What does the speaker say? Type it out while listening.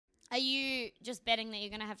Are you just betting that you're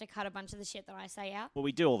going to have to cut a bunch of the shit that I say out? Well,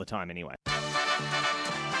 we do all the time anyway.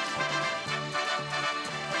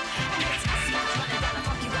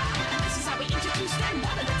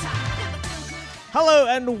 Hello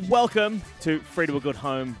and welcome to Free to a Good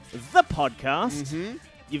Home, the podcast.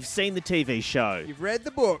 You've seen the TV show. You've read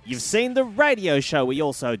the book. You've seen the radio show we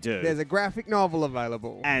also do. There's a graphic novel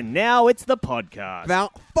available. And now it's the podcast.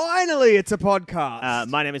 Now, finally, it's a podcast.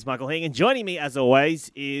 My name is Michael Hing, and joining me, as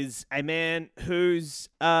always, is a man who's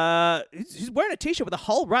wearing a T-shirt with a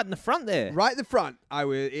hole right in the front there. Right at the front. I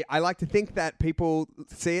like to think that people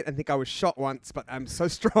see it and think I was shot once, but I'm so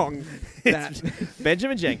strong that...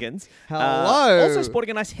 Benjamin Jenkins. Hello. Also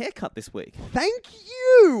sporting a nice haircut this week. Thank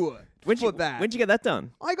you When'd for that. When'd you get that done?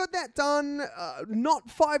 I got that done not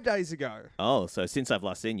 5 days ago. Oh, so since I've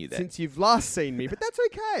last seen you there. Since you've last seen me, but that's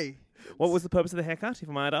okay. What was the purpose of the haircut, if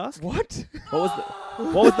I might ask? What? What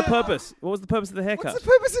was the purpose? What was the purpose of the haircut? What's the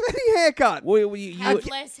purpose of any haircut? Well, you Have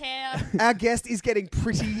less hair. Our guest is getting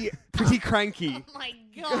pretty cranky. Oh my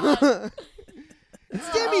God.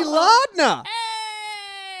 It's Demi Lardner. Hey!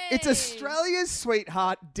 It's Australia's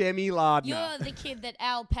sweetheart, Demi Lardner. You're the kid that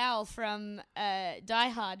Al Powell from Die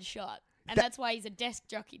Hard shot. And that's why he's a desk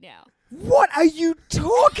jockey now. What are you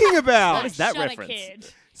talking about? What is that Shut reference? A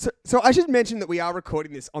kid. So I should mention that we are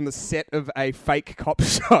recording this on the set of a fake cop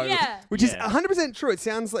show, Yeah. which is 100% true. It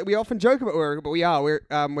sounds like we often joke about it, but we are.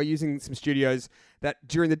 We're using some studios that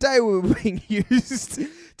during the day were being used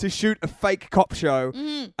to shoot a fake cop show,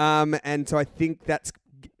 and so I think that's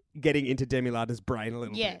getting into Demi Lardner's brain a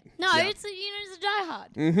little bit. No, it's a Die Hard.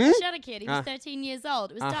 I shot a kid. He was 13 years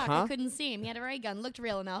old. It was dark. I couldn't see him. He had a ray gun. Looked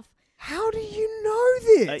real enough. How do you know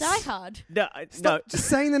this? Die Hard. No, Stop just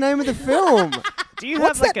saying the name of the film. Do you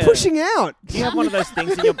What's have like that pushing out? Do you have one of those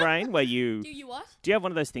things in your brain where you? Do you what? Do you have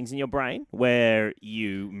one of those things in your brain where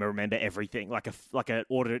you remember everything, like an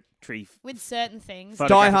auditory? With certain things.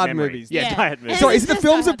 Photographic Die Hard memory? movies. Yeah, Yeah. Die Hard movies. Sorry, is it the Just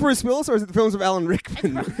films Die of Bruce Willis or is it the films of Alan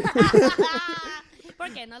Rickman? ¿Por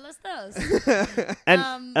qué no los dos?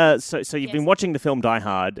 And so you've been yes. watching the film Die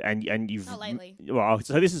Hard, and you've Not lately. Well,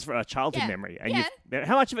 so this is for a childhood Yeah. memory, and Yeah.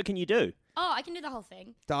 how much of it can you do? Oh, I can do the whole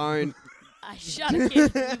thing. Don't. I shot a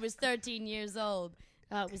kid when he was 13 years old.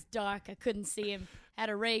 It was dark. I couldn't see him. Had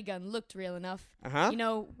a ray gun. Looked real enough. Uh-huh. You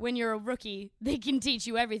know, when you're a rookie, they can teach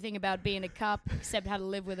you everything about being a cop except how to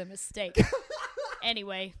live with a mistake.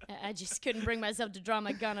 Anyway, I just couldn't bring myself to draw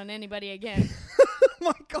my gun on anybody again. Oh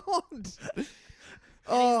my God.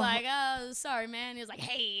 And he's like, oh, sorry, man. He was like,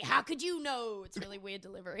 hey, how could you know? It's really weird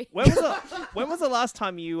delivery. When was the last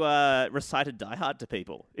time you recited Die Hard to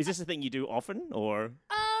people? Is this a thing you do often, or?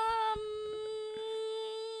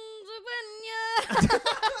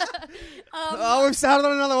 We've started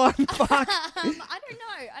on another one. Fuck. I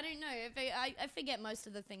don't know. I forget most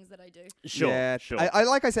of the things that I do. Sure, Yeah, sure. I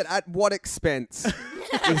like I said, at what expense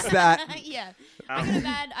is that? Yeah. Um,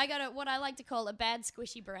 I got what I like to call a bad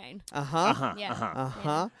squishy brain. Uh-huh. Yeah.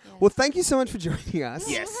 Uh-huh. Yeah. Well, thank you so much for joining us.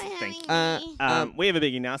 Yes, thank you. Did We have a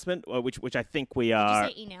big announcement, which I think we you are.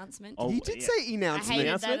 say announcement? Oh, You did yeah. say I announcement.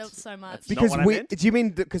 hated that announcement? so much. That's not Because what I meant. do you mean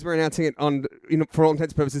because we're announcing it on, for all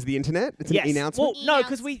intents and purposes, the internet? It's Yes. an announcement? Well, no,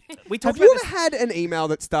 because we Have talked you about ever had an email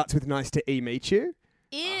that starts with "Nice to meet you"?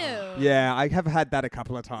 Ew. Yeah, I have had that a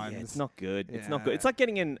couple of times. Yeah, it's not good. It's not Yeah. good. It's like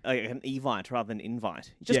getting an evite rather than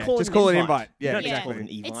invite. You just Yeah, call just it call an it invite. invite. Yeah, you don't need to exactly. call it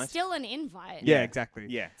an evite. It's still an invite. Yeah, exactly.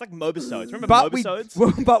 Yeah, it's like Mobisodes. Remember But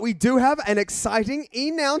Mobisodes? but we do have an exciting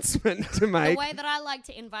announcement to The make. way that I like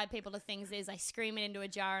to invite people to things is I scream it into a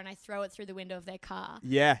jar and I throw it through the window of their car.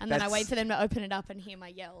 Yeah, And then I that's- wait for them to open it up and hear my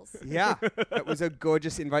yells. Yeah, it was a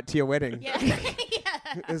gorgeous invite to your wedding. Yeah. Yeah.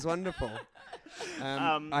 It was wonderful.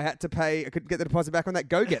 I had to pay. I could get the deposit back on that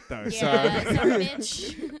go-get though. Yeah, So son of a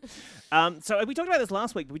bitch. So we talked about this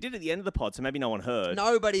last week, but we did it at the end of the pod, so maybe no one heard.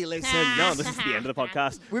 nobody listened. No, this is the end of the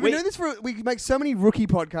podcast. We've been doing this for. We make so many rookie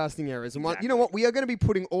podcasting errors, and you know what? We are going to be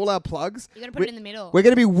putting all our plugs. You're going to put it in the middle. We're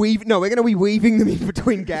going to be we're going to be weaving them in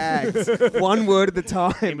between gags, one word at a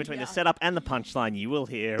time. In between the setup and the punchline, you will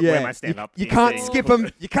hear Yeah, where my stand-up. you is can't being skip put.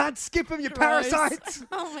 them. You can't skip them. You Gross. parasites.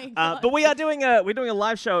 Oh my God. But we're doing a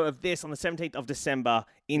live show of this on the 17th of December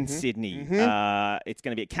in Sydney. It's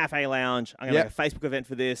going to be at Cafe Lounge. I'm going to Yep. make a Facebook event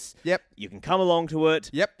for this. Yep. You can come along to it.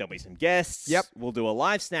 Yep. There'll be some guests. Yep. We'll do a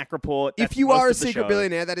live snack report. If That's you most are a of the secret show.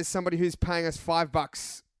 billionaire, that is somebody who's paying us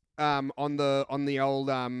 $5 on the old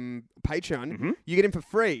Patreon, Mhm. you get him for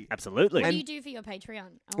free. Absolutely. What And do you do for your Patreon?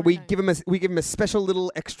 I wanna We know. give him a special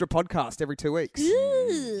little extra podcast every 2 weeks.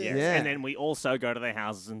 Yes. Yeah. And then we also go to their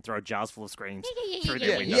houses and throw jars full of screens through yeah,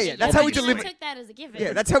 their windows. yeah, that's how we I just deliver- took that as a given.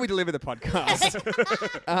 Yeah, that's how we deliver the podcast.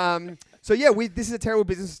 So yeah, this is a terrible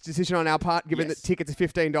business decision on our part, given Yes. that tickets are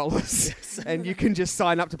 $15, and you can just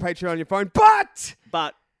sign up to Patreon on your phone. But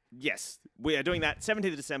But yes, we are doing that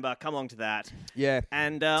 17th of December. Come along to that. yeah,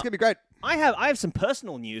 And it's gonna be great. I have some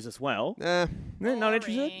personal news as well. Uh, No, not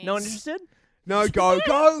interested? No one Boring. interested? no, go.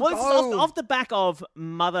 Well, this is go. off the back of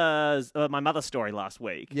my mother's story last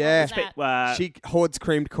week. Yeah, What was that? she hoards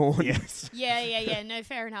creamed corn. Yes. Yeah. No,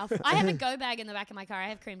 fair enough. I have a go bag in the back of my car. I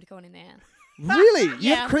have creamed corn in there. Really? You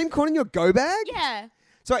Yeah. have cream corn in your go bag? Yeah.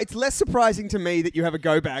 So it's less surprising to me that you have a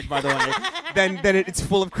go bag, by the way, than it's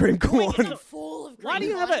full of cream corn. It's full of cream Why do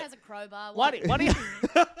you corn. have It it- has a crowbar. Why do you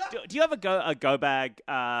do you have a go bag?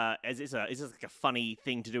 Is this like a funny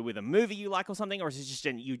thing to do with a movie you like or something, or is it just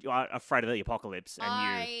you are afraid of the apocalypse and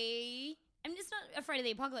I'm just not afraid of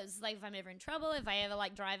the apocalypse. It's like if I'm ever in trouble, if I ever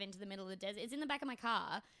like drive into the middle of the desert, it's in the back of my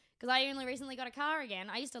car. Because I only recently got a car again.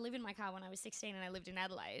 I used to live in my car when I was 16 and I lived in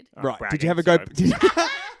Adelaide. Right. bragging, Did you have a go? so-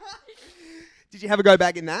 Did you have a go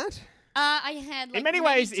bag in that? I had like In many maybe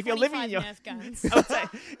ways, if you're living in 25 your- Nerf guns. I would say,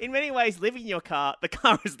 in many ways, living in your car, the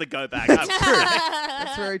car is the go bag.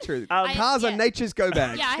 That's very true. Cars are yeah. nature's go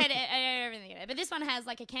bag. Yeah, I had everything in it. But this one has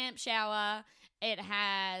like a camp shower. It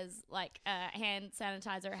has like a hand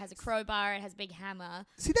sanitizer. It has a crowbar. It has a big hammer.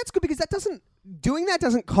 See, that's good because doing that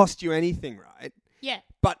doesn't cost you anything, right? Yeah.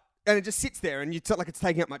 And it just sits there, and it's not like it's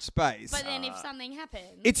taking up much space. But then if something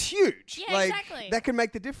happens, It's huge. Yeah, like, exactly. That can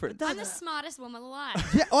make the difference. I'm the smartest woman alive.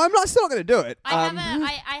 Yeah, I'm not still not going to do it.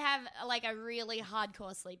 I have like a really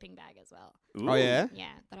hardcore sleeping bag as well. Oh yeah. Yeah,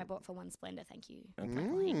 that I bought for one Splendor. Thank you.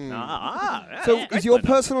 Mm. Yeah, So great is your Splendor.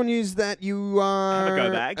 personal news that you are Have a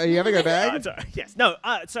go bag. Oh, you have a go bag. Yes. No.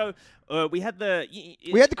 So we had the.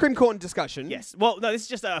 We had the cream corn discussion. Yes. Well, no, this is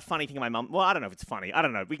just a funny thing my mum. Well, I don't know if it's funny. I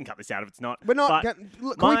don't know. We can cut this out if it's not. We're not. But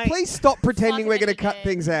Look, can we my- please stop pretending we're going to Fucking cut idiot.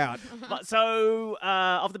 things out? But so,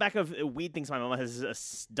 off the back of weird things my mum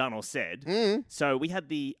has done or said, so we had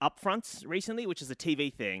the upfronts recently, which is a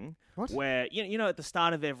TV thing. What? Where you know at the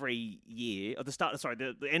start of every year, or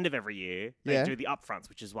the end of every year, they Yeah. do the upfronts,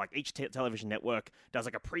 which is like each television network does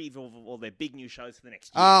like a preview of all their big new shows for the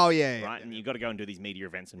next year. Oh yeah. right, and you've got to go and do these media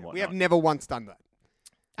events and whatnot. We have never once done that.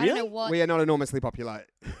 I don't know Really? what. We are not enormously popular.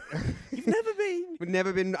 You've never been. We've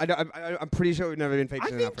never been. I'm pretty sure we've never been I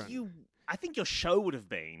featured in think upfront. I think your show would have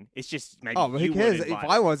been. It's just maybe. Oh, but you who cares? weren't If invited.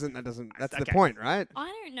 I wasn't, that doesn't. That's the Okay. point, right? I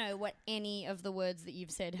don't know what any of the words that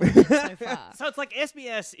you've said have been so far. So it's like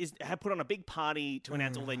SBS have put on a big party to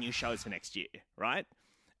announce all their new shows for next year, right?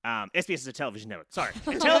 SBS is a television network. Sorry,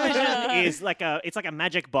 a television is like it's like a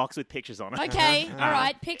magic box with pictures on it. Okay, all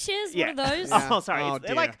right. Pictures. Yeah. What are those? Yeah. Oh, sorry. Oh, They're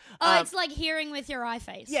dear. like It's like hearing with your eye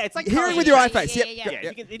face. yeah, it's like Hearing colour with your eye shades. face. Yeah, Yep. yeah, yep, Yeah,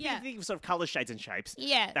 yep. you can Yeah. think of sort of color shades and shapes.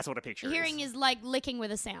 Yeah. That's what a picture Hearing is. is like licking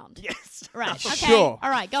with a sound. Yes. Right. Okay. Sure. All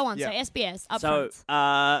right. Go on. Yeah. So SBS up So,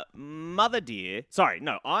 front. Mother Dear. Sorry,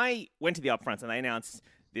 no, I went to the upfronts and they announced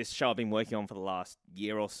this show I've been working on for the last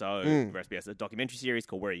year or so for SBS, a documentary series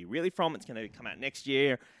called Where Are You Really From? It's going to come out next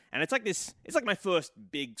year. And it's like this, it's like my first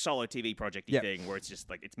big solo TV project-y Yep. thing where it's just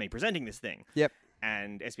like, it's me presenting this thing. Yep.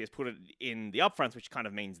 And SBS put it in the upfronts, which kind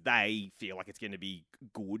of means they feel like it's going to be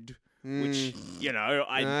good, which, you know,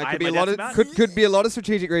 I Could have be my a lot doubts of about. could be a lot of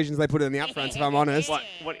strategic reasons they put it in the upfronts. If I'm honest, What,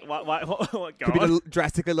 go could be on. to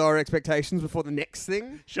drastically lower expectations before the next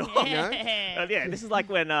thing. Sure. know? Yeah, this is like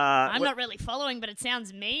when I'm not really following, but it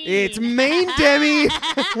sounds mean. It's mean, Demi.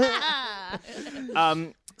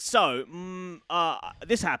 So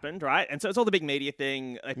this happened, right? And so it's all the big media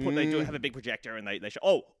thing. They do have a big projector, and they show.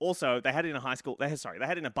 Oh, also they had it in a high school. They had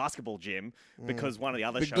it in a basketball gym because one of the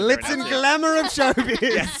other The shows. glitz and glamour of showbiz.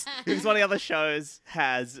 Yes, because one of the other shows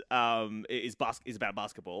has is about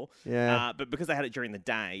basketball. Yeah. But because they had it during the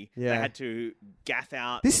day, Yeah. they had to gaff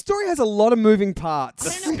out. This story has a lot of moving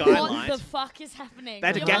parts. I don't know what skylight. the fuck is happening. They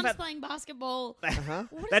had to Your gaff mom's it- playing basketball. Uh-huh.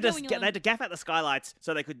 What is They going on? had to gaff out the skylights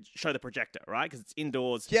so they could show the projector, right? Because it's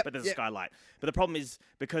indoors, Yep, but there's yep. a skylight. But the problem is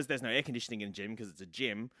because there's no air conditioning in a gym, because it's a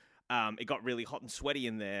gym, it got really hot and sweaty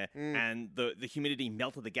in there, and the humidity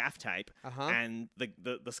melted the gaff tape, Uh-huh. and the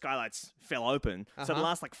skylights fell open. So the Uh-huh.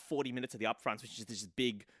 last like 40 minutes of the upfronts, which is this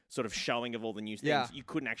big sort of showing of all the new things, Yeah. you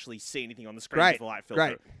couldn't actually see anything on the screen Great, because the light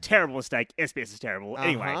filter. great. Terrible mistake. SBS is terrible.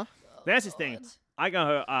 Anyway, Uh-huh. there's this thing. I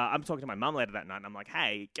go. I'm talking to my mum later that night, and I'm like,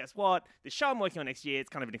 "Hey, guess what? This show I'm working on next year. It's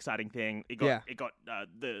kind of an exciting thing. It got Yeah.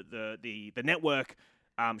 the network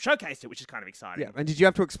showcased it, which is kind of exciting. Yeah. And did you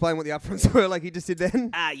have to explain what the upfronts were like you just did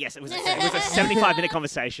then? Yes, it was a 75-minute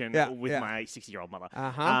conversation with yeah. my 60-year-old mother.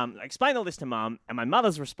 Uh-huh. I explained all this to Mum, and my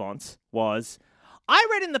mother's response was, I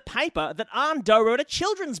read in the paper that Aunt Do wrote a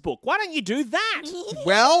children's book. Why don't you do that?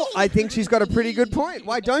 Well, I think she's got a pretty good point.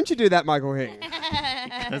 Why don't you do that, Michael Hing?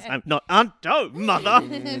 Because I'm not Aunt Do, Mother.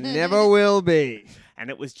 Never will be. And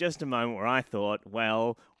it was just a moment where I thought,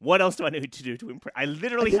 well, what else do I need to do to impress? I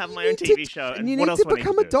literally think have my you own need TV to- show, and and you what need else to do I need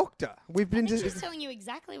become to a do? doctor. We've been She's just. telling you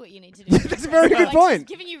exactly what you need to do. That's a very good Like, point.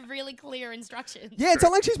 She's giving you really clear instructions. Yeah, it's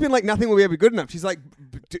not like she's been like nothing will ever be good enough. She's like,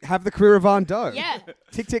 have the career of Aunt Do. Yeah.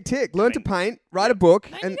 Tick, tick, tick. Learn to paint. Write a book.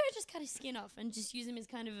 Maybe And go just cut his skin off and just use him as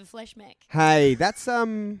kind of a flesh mech. hey, that's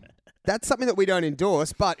something that we don't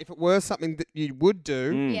endorse. But if it were something that you would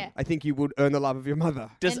do, Yeah. I think you would earn the love of your mother.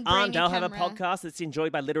 Does And bring Aunt a Del have a camera. podcast that's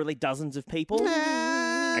enjoyed by literally dozens of people?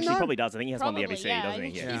 Actually, no. he probably does. I think he has one on the Probably, ABC, yeah. doesn't I he?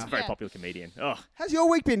 think Yeah, he's a he's- very yeah. popular comedian. Oh, How's your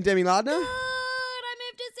week been, Demi Lardner? Good. I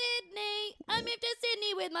moved to Sydney. I moved to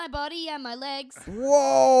Sydney with my body and my legs.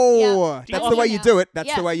 Whoa! Yeah. That's I'm the way here you now. do it. That's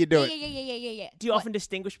Yeah. the way you do yeah, it. Yeah. do you What? often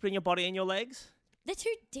distinguish between your body and your legs? They're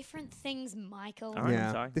two different things, Michael. All right.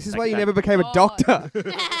 I'm sorry. This is Take why it you back. never became a God. doctor.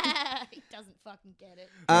 He doesn't fucking get it.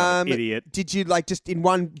 Idiot. Did you like just in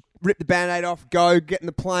one rip the band-aid off, go get in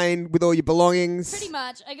the plane with all your belongings? Pretty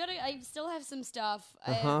much. I still have some stuff.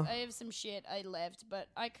 Uh-huh. I have some shit I left, but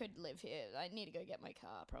I could live here. I need to go get my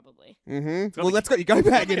car, probably. Mm-hmm. got Well, the- that's got your go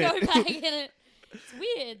bag in Go it. back in it. It's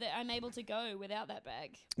weird that I'm able to go without that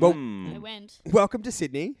bag. Well, I went. welcome to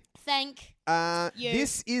Sydney. Thank you.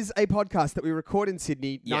 This is a podcast that we record in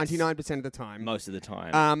Sydney Yes. 99% of the time. Most of the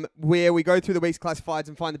time. Where we go through the week's classifieds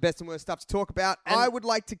and find the best and worst stuff to talk about. And- I would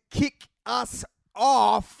like to kick us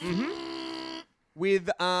off with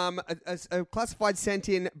a classified sent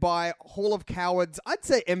in by Hall of Cowards. I'd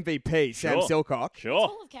say MVP, Sam Sure. Silcock. Sure.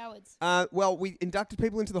 Full of cowards. Well, we inducted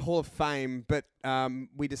people into the Hall of Fame, but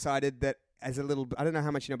we decided that as a little... I don't know how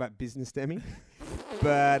much you know about business, Demi,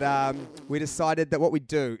 but we decided that what we'd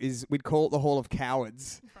do is we'd call it the Hall of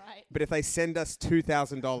Cowards, Right. but if they send us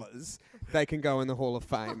 $2,000, they can go in the Hall of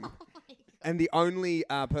Fame. And the only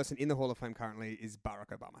person in the Hall of Fame currently is Barack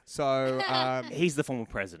Obama. So, He's the former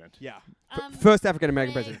president. yeah. Um, First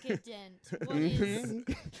African-American president. President. What is...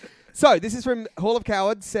 So, this is from Hall of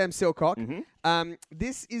Cowards, Sam Silcock. Mm-hmm.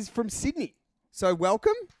 This is from Sydney. So,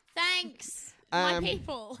 welcome. Thanks, my Um,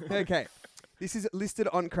 people. Okay. This is listed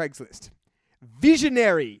on Craigslist.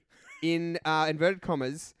 Visionary, in inverted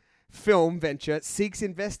commas, film venture seeks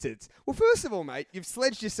investors. Well, first of all, mate, you've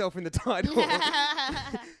sledged yourself in the title.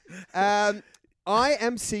 I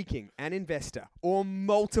am seeking an investor or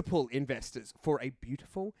multiple investors for a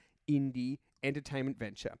beautiful indie entertainment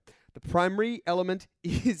venture. The primary element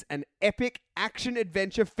is an epic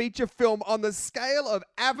action-adventure feature film on the scale of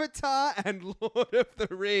Avatar and Lord of the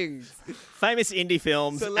Rings. Famous indie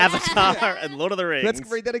films, So let's- Avatar and Lord of the Rings. Let's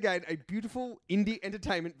read that again. A beautiful indie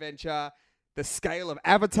entertainment venture, the scale of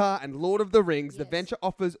Avatar and Lord of the Rings. The Yes. venture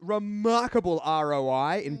offers remarkable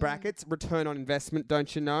ROI, in brackets, return on investment,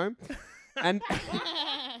 don't you know? And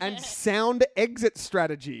sound exit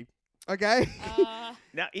strategy. Okay?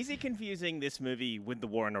 Now, is he confusing this movie with the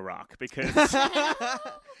war in Iraq? Because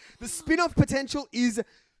The spin-off potential is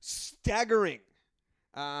staggering.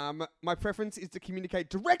 My preference is to communicate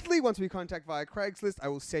directly once we contact via Craigslist. I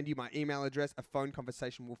will send you my email address. A phone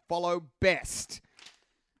conversation will follow best.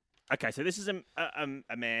 okay, so this is a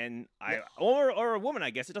man, or a woman, I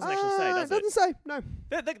guess. It doesn't actually say, It does it? doesn't say, no.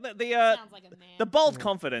 Sounds like a man. The bold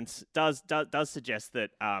confidence does suggest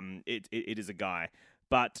that it is a guy,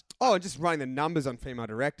 but Oh, just running the numbers on female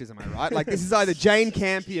directors, am I right? Like, this is either Jane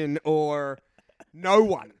Campion or no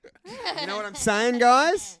one. You know what I'm saying,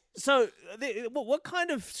 guys? so what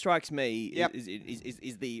kind of strikes me Yep. is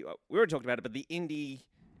the we already talked about it, but the indie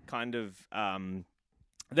kind of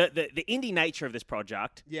the indie nature of this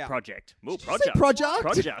project. Yeah. Project. Ooh, Did you say project?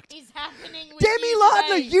 Project. is happening with Demi you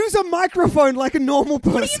Lardner, today? use a microphone like a normal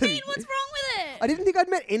person. What do you mean? What's wrong with it? I didn't think I'd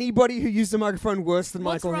met anybody who used a microphone worse than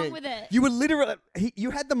What's Michael wrong Hing. with it? You were literally...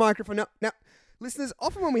 you had the microphone... Now, listeners,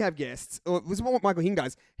 often when we have guests, or this is what Michael Hing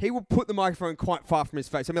does, he will put the microphone quite far from his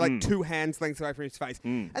face. I mean, like 2 hands lengths away from his face.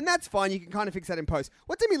 And that's fine. You can kind of fix that in post.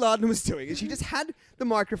 What Demi Lardner was doing is she just had the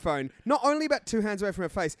microphone not only about 2 hands away from her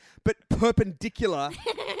face, but perpendicular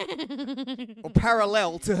or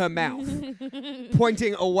parallel to her mouth,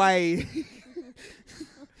 pointing away.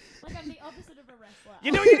 Like I'm the opposite of a wrestler.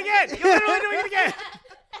 You're doing it again. You're literally doing it again.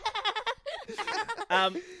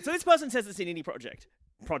 So this person says it's an indie project.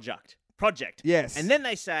 project. Yes. And then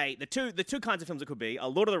they say the two kinds of films it could be are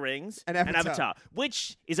Lord of the Rings And Avatar.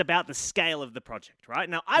 which is about the scale of the project, right?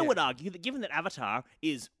 Now, I would argue that given that Avatar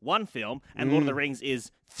is one film and Lord of the Rings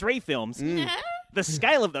is 3 films, the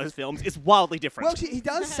scale of those films is wildly different. Well, he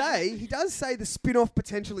does say the spin-off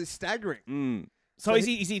potential is staggering. So is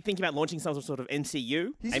he thinking about launching some sort of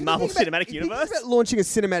MCU, He's a Marvel thinking about- Cinematic he's Universe? thinking about launching a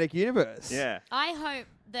cinematic universe. Yeah. I hope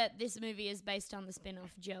that this movie is based on the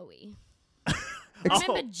spin-off Joey. Oh.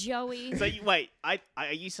 Remember Joey? So wait,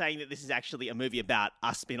 are you saying that this is actually a movie about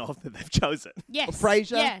a spin-off that they've chosen? Yes.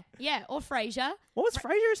 Frasier? Yeah, or Frasier. What was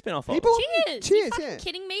Frasier a spin-off of? People Cheers. Cheers, You fucking yeah.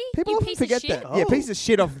 kidding me? People you often piece forget of shit. that. Yeah, Oh. pieces of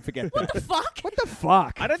shit often forget that. What the fuck? What the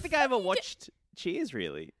fuck? I don't think I ever watched Cheers,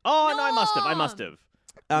 really. Oh, no, I must have. And Must have.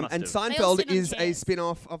 They all Seinfeld sit on is a chairs.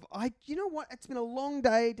 spin-off of you know what? It's been a long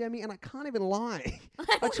day, Demi, and I can't even lie. I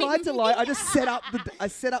What tried do to you lie. I mean? just set up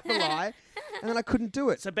the lie, and then I couldn't do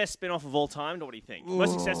it. So best spin-off of all time? What do you think?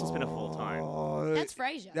 Most successful spin-off of all time? Oh, That's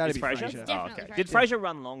Frasier. That'd Is be Frasier? Frasier. Oh, Definitely okay. Frasier. Did Frasier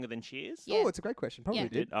run longer than Cheers? Yeah. Oh, it's a great question. Probably Yeah.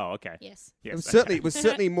 did. Oh, okay. Yes. Yes. It was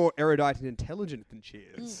certainly more erudite and intelligent than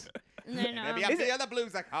Cheers. And then, the other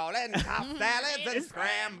blues are calling, top salads and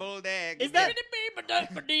scrambled eggs. Is that?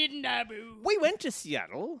 We went to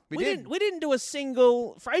Seattle. We did. We didn't do a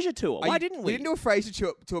single Frasier tour. Why didn't we? We didn't do a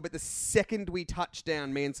Frasier tour, but the second we touched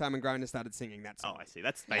down, me and Simon Griner started singing that song. Oh, I see.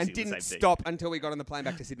 That's And basically didn't the same stop until we got on the plane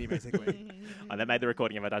back to Sydney, basically. thing. Oh, that made the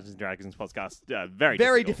recording of our Dungeons and Dragons podcast very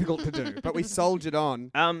Very difficult. difficult to do, but we soldiered on.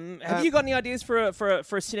 Have you got any ideas for a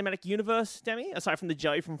cinematic universe, Demi? Aside from the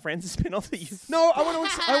Joey from Friends spin-off that you... No, I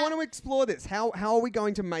want to explore this. How are we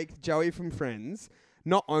going to make Joey from Friends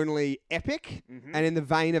not only epic and in the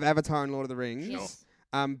vein of Avatar and Lord of the Rings, Yes.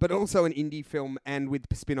 but also an indie film and with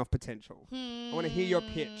spin-off potential? I want to hear your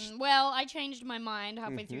pitch. Well, I changed my mind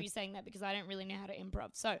halfway through you saying that because I don't really know how to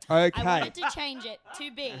improv. So Okay. I wanted to change it to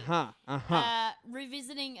be Uh-huh.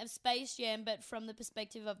 revisiting of Space Jam, but from the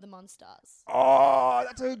perspective of the Monstars. Oh,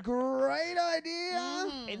 that's a great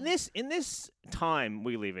idea. In this time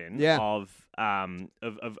we live in Yeah.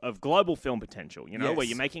 of global film potential, you know, where Yes.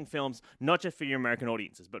 you're making films not just for your American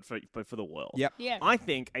audiences, but for the world. Yep. Yeah. I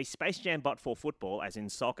think a Space Jam but for football, as in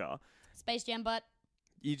soccer. Space Jam, but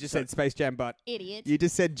You just said Space Jam butt. idiot. You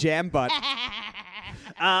just said jam butt.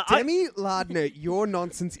 Demi Lardner, your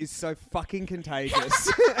nonsense is so fucking contagious.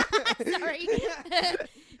 Sorry.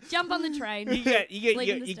 Jump on the train. You get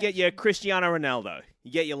Leaving the you get your station. Cristiano Ronaldo.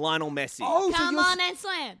 You get your Lionel Messi. Oh, Come on and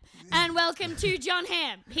slam. And welcome to John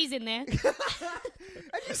Hamm. He's in there.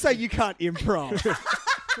 And you say you can't improv.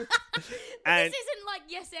 And This isn't like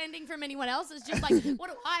yes ending from anyone else. It's just like, what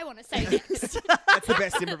do I want to say next? That's the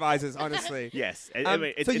best improvisers, honestly. yes, so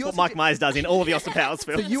it's you're what Mike sugge- Myers does in all of the Austin Powers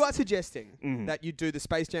So films. you are suggesting that you do the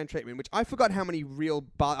Space Jam treatment, which I forgot how many real.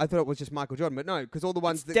 I thought it was just Michael Jordan, but no, because all the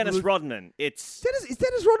ones that Dennis Rodman. is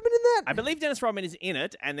Dennis Rodman in that? I believe Dennis Rodman is in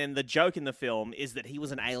it, and then the joke in the film is that he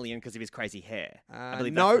was an alien because of his crazy hair. I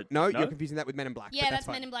believe no, that's you're confusing that with Men in Black. Yeah, but that's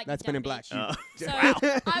fine. Men in Black, you That's Men in dumb Black. bitch. You-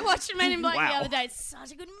 So I watched Men in Black the Wow. other day. It's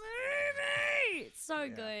such a good movie. It's so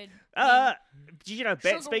good. Did you know,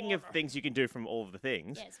 Ben, Sugar speaking of water. things you can do from all of the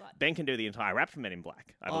things, Yes, what? Ben can do the entire rap for Men in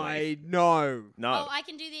Black, I believe. I know. No. Oh, I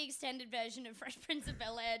can do the extended version of Fresh Prince of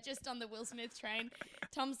Bel-Air just on the Will Smith train.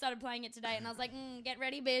 Tom started playing it today, and I was like, get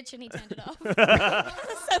ready, bitch, and he turned it off. So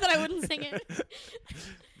that I wouldn't sing it.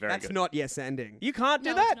 Very That's good. not yes ending. You can't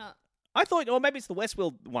do No, that? it's not. I thought, or maybe it's the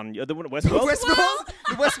Westworld one. The one at Westworld? Westworld?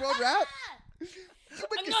 The Westworld rap?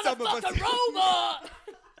 I'm not a fucking robot!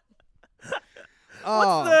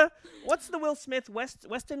 Oh. What's the Will Smith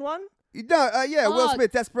Western one? No, Will Oh.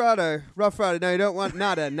 Smith, Desperado, Rough Rider. No, you don't want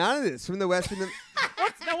none of this from the West. From the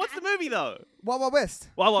What's the movie though? Wild Wild West.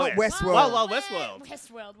 Wild Wild Not West. Westworld. Wild Wild Westworld.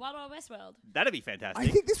 Westworld. Wild Wild Westworld. That'd be fantastic. I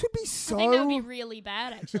think this would be so. I think that would be really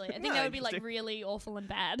bad, actually. I think No, that would be like interesting. really awful and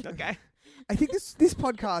bad. Okay. I think this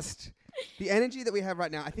podcast, the energy that we have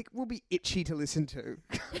right now, I think will be itchy to listen to.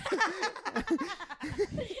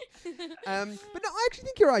 But no, I actually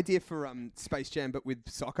think your idea for Space Jam, but with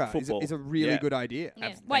soccer, Football. is a really Yeah. good idea. Yeah.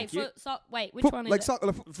 Thank Wait, you. wait, which Foot- one is like it?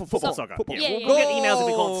 soccer, Football soccer. Football. Yeah. Yeah, yeah, We'll get yeah. emails if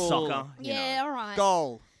we call it Goal. soccer. you Yeah, know. all right.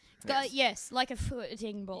 Goal. Yes, like a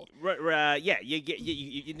footing ball. Yeah,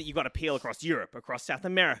 you got to peel across Europe, across South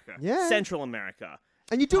America, Yeah. Central America.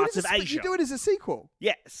 And you do Parts it as of a, Asia. you do it as a sequel,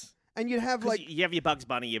 Yes. and you'd have 'Cause like you have your Bugs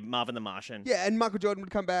Bunny, your Marvin the Martian and Michael Jordan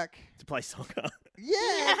would come back. to play soccer.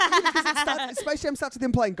 Yeah, because Space Jam starts with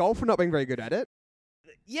him playing golf and not being very good at it.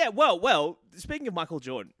 Yeah, well, speaking of Michael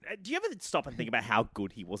Jordan, do you ever stop and think about how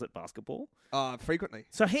good he was at basketball? Frequently.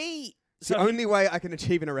 So he It's the only way I can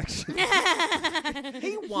achieve an erection.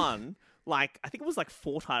 he won I think it was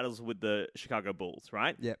 4 titles with the Chicago Bulls,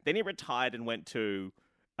 right? Yep. Then he retired and went to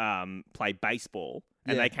play baseball,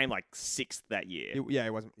 and Yeah. they came like 6th that year.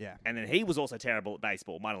 It wasn't. Yeah. And then he was also terrible at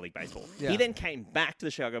baseball, minor league baseball. Yeah. He then came back to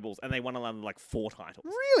the Chicago Bulls, and they won another like 4 titles.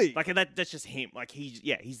 Really? Like that's just him. Like he's.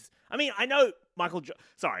 I mean, I know Michael.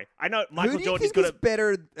 I know Who Michael do you Jordan is think good is at.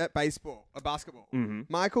 better at baseball or basketball? Mhm.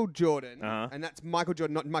 Michael Jordan, Uh-huh. and that's Michael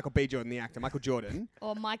Jordan, not Michael B. Jordan, the actor. Michael Jordan,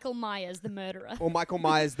 Or Michael Myers, the murderer. or Michael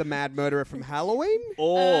Myers, the Mad Murderer from Halloween.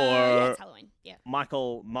 Or Yeah, it's Halloween. Yeah.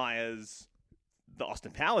 Michael Myers, the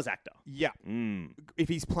Austin Powers actor. Yeah. Mm. If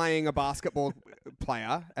he's playing a basketball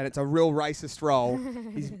player and it's a real racist role,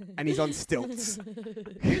 he's on stilts.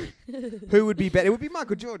 Who would be better? It would be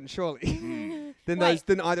Michael Jordan, surely. than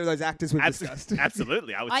either of those actors we've discussed.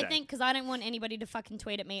 Absolutely, I would say. I think, because I don't want anybody to fucking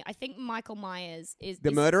tweet at me, I think Michael Myers is...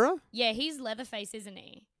 The murderer? Yeah, he's Leatherface, isn't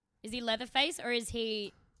he? Is he Leatherface or is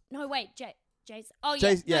he... No, wait, Jason. Oh, yeah.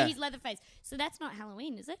 Jason, yeah. No, he's Leatherface. So that's not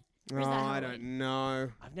Halloween, is it? Or is Oh, that I Halloween? don't know.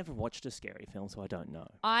 I've never watched a scary film, so I don't know.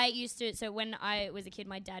 I used to, so when I was a kid,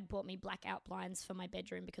 my dad bought me blackout blinds for my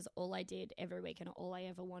bedroom because all I did every week and all I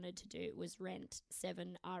ever wanted to do was rent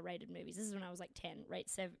 7 R-rated movies. This is when I was like 10,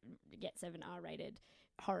 get 7 R-rated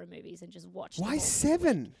horror movies and just watch them Why all.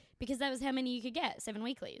 7? Because that was how many you could get, 7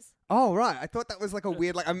 weeklies. Oh, right. I thought that was like a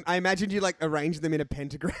weird, like, I imagined you like arranged them in a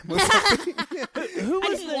pentagram or something. Who I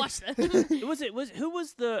was didn't watch them. who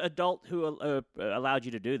was the adult who allowed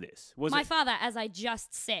you to do this? Was My it father, as I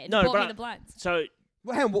just said, No, bought but me the blinds. so?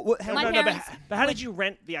 Well, hang on, how, My no, but parents- how did you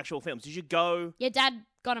rent the actual films? Did you go? Yeah, Dad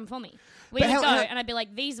got them for me. We But would how- go, how- and I'd be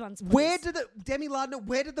like, these ones, please. where did Demi Lardner,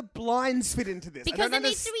 where did the blinds fit into this? I Because don't it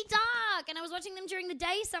needs to be dark, and I was watching them during the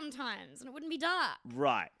day sometimes, and it wouldn't be dark.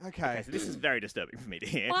 Right. Okay. So this is very disturbing for me to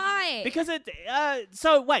hear. Why? Because it.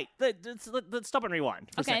 So wait. Let's stop and rewind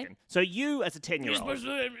for Okay. a second. So you, as a 10-year-old,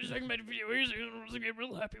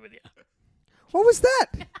 real happy with you. What was that?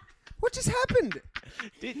 What just happened?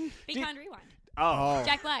 did, Be did- kind, rewind. oh,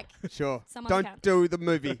 Jack Black. Sure. Some other Don't count. do the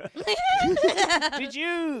movie. did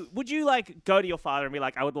you? Would you like go to your father and be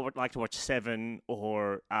like, I would like to watch Seven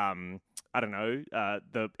or I don't know,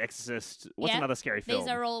 The Exorcist. What's Yeah. another scary film? These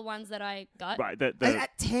are all ones that I got. right. The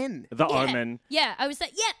At 10. The Yeah. Omen. Yeah, I was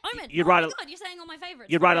saying, Omen. You'd oh write my a- God, you're saying all my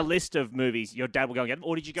favorites. You'd For write a real. list of movies. Your dad would go and get them,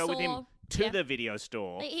 or did you go with him Saw, to yeah. the video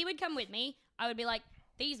store? He would come with me. I would be like,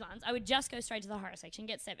 these ones. I would just go straight to the horror section,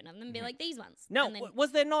 get 7 of them, and be like, these ones. No, And then,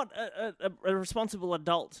 was there not a responsible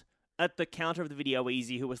adult at the counter of the Video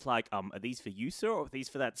Easy who was like, are these for you, sir, or are these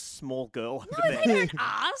for that small girl over no, there? they don't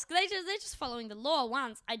ask. They're just following the law.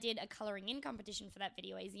 Once I did a colouring in competition for that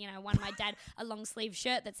Video Easy, and I won my dad a long sleeve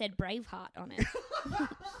shirt that said Braveheart on it.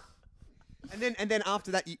 And then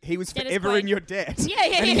after that, he was Dennis forever in Quaid. your debt. Yeah,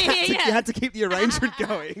 yeah, And yeah, you yeah. had to keep the arrangement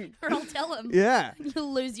going. Or I'll tell him. Yeah.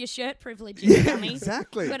 You'll lose your shirt privilege, you Yeah, dummy.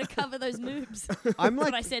 exactly. You've got to cover those moves. I'm That's like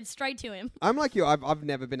what I said straight to him. I'm like you. I've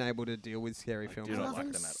never been able to deal with scary films. do I not love like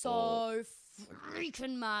them them at so all.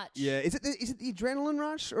 freaking much. Yeah. Is it the adrenaline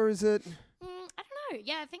rush or is it? I don't know.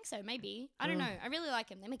 Yeah, I think so. Maybe. I don't know. I really like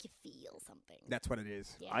them. They make you feel something. That's what it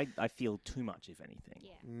is. Yeah. I feel too much, if anything.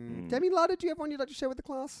 Yeah. Demi Lardner, do you have one you'd like to share with the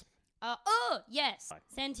class? Yes.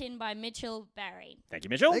 Sent in by Mitchell Barry. Thank you,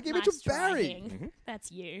 Mitchell. Thank you, Nice Mitchell Barry. writing.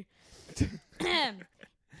 That's you.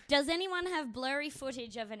 Does anyone have blurry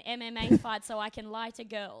footage of an MMA fight so I can lie to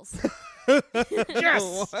girls?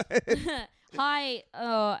 Yes! Hi.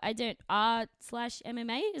 Oh, I don't.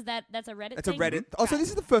 r/MMA? That's a Reddit It's a thing? Reddit. Oh, so Right. this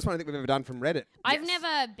is the first one I think we've ever done from Reddit. I've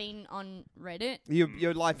never been on Reddit.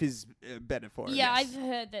 Your life is better for it. Yeah, yes. I've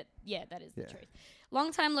heard that. Yeah, that is Yeah. the truth.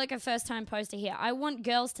 Long time lurker, first time poster here. I want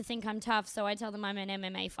girls to think I'm tough, so I tell them I'm an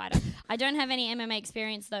MMA fighter. I don't have any MMA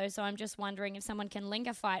experience though, so I'm just wondering if someone can link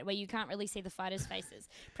a fight where you can't really see the fighters' faces.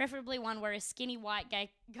 Preferably one where a skinny white guy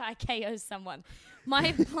KOs someone.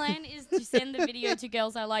 My plan is to send the video to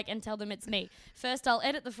girls I like and tell them it's me. First, I'll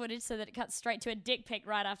edit the footage so that it cuts straight to a dick pic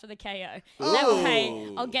right after the KO. That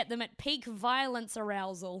way, I'll get them at peak violence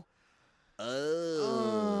arousal.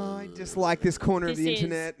 Oh, I dislike this corner This of the is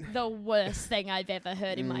internet. the worst thing I've ever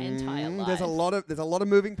heard in my entire life. There's a lot of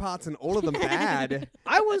moving parts and all of them bad.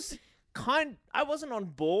 I wasn't on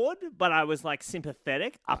board, but I was like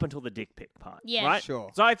sympathetic up until the dick pic part. Yeah. Right? Sure.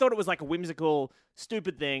 So I thought it was like a whimsical,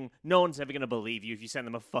 stupid thing. No one's ever going to believe you if you send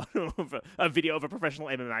them a photo of a video of a professional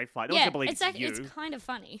MMA fight. No one's Yeah, going to believe it's you. kind of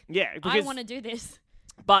funny. Yeah, I because, want to do this.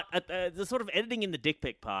 but at the sort of editing in the dick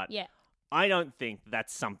pic part, Yeah. I don't think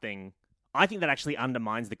that's something I think that actually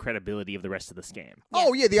undermines the credibility of the rest of the scam.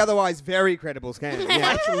 Oh yeah, the otherwise very credible scam.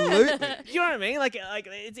 Yeah, absolutely. You know what I mean? Like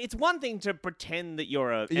it's one thing to pretend that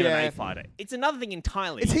you're a Yeah. MMA fighter. It's another thing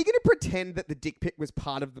entirely. Is he going to pretend that the dick pic was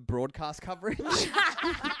part of the broadcast coverage?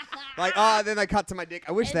 Like, then they cut to my dick.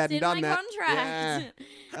 I wish they It's hadn't in done my that. contract.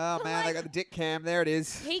 Yeah. Oh man, they got the dick cam. There it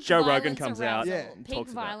is. Peak Joe Rogan violence comes arousal. out Yeah. and Peak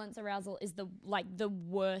talks about it. violence arousal is the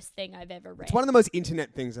worst thing I've ever read. It's one of the most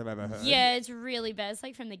internet things I've ever heard. Yeah, it's really bad. It's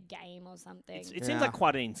like from the game or something. It Yeah. seems like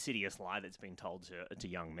quite an insidious lie that's been told to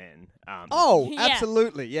young men. Oh, Yeah.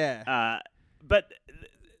 absolutely. Yeah. But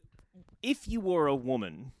if you were a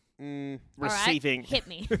woman All right, receiving, hit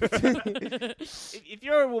me. if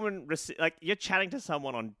you're a woman, like you're chatting to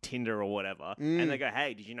someone on Tinder or whatever, and they go,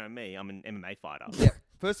 "Hey, did you know me? I'm an MMA fighter." Yeah.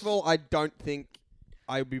 First of all, I don't think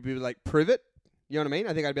I would be like, prove it. You know what I mean?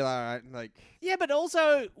 I think I'd be like, all right, like, Yeah, but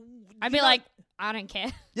also, I'd be like, I don't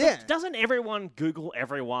care. yeah. doesn't everyone Google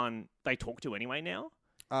everyone they talk to anyway now?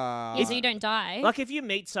 Yeah, so you don't die. Like, if you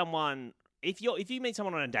meet someone. If you meet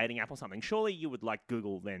someone on a dating app or something, surely you would like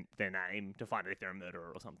Google their name to find out if they're a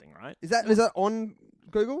murderer or something, right? Is that on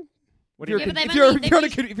Google? What do you If mean? but if they've you're, only-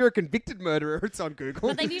 if you're a convicted murderer, it's on Google.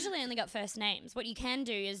 But they've usually only got first names. What you can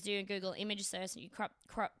do is do a Google image search and you crop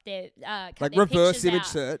their cut like their reverse pictures image out.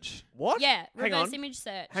 search. What? Yeah, Hang reverse on. image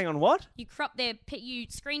search. Hang on, what? You crop you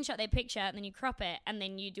screenshot their picture and then you crop it and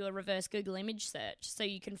then you do a reverse Google image search so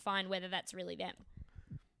you can find whether that's really them.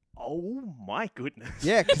 Oh my goodness.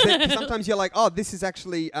 Yeah, because sometimes you're like, oh, this is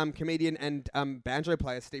actually comedian and banjo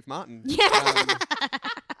player Steve Martin. Yeah.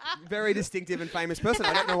 Very distinctive and famous person.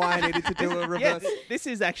 I don't know why I needed to do a Yeah, reverse. this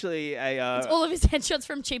is actually a It's all of his headshots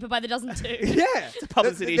from Cheaper by the Dozen too. Yeah,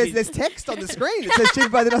 publicity issue. there's text on the screen. It says Cheaper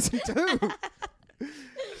by the Dozen too.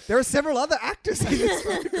 There are several other actors in this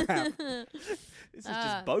photograph. This is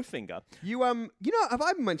just Bowfinger. You know, have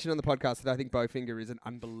I mentioned on the podcast that I think Bowfinger is an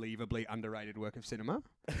unbelievably underrated work of cinema?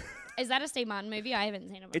 Is that a Steve Martin movie? I haven't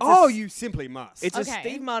seen it. It's Oh, a- you simply must. It's Okay. a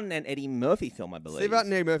Steve Martin and Eddie Murphy film, I believe. Steve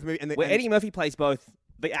Martin, Eddie Murphy movie, and, where and Eddie Murphy plays both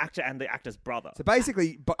the actor and the actor's brother. So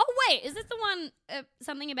basically, Oh wait, is this the one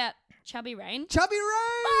something about Chubby Rain? Chubby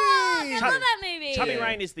Fuck, Ray. I love that movie. Chubby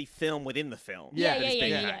Rain is the film within the film. Yeah, that is yeah,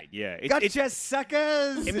 being yeah, made. Yeah. It's, Gotcha,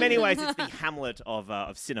 suckers. in many ways, it's the Hamlet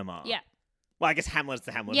of cinema. Yeah. Well, I guess Hamlet's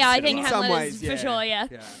the Hamlet. Yeah, of I think cinema. some Hamlet ways, is for sure, yeah.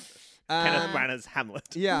 Kenneth Um, Branagh's Hamlet.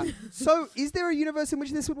 yeah. So, is there a universe in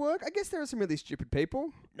which this would work? I guess there are some really stupid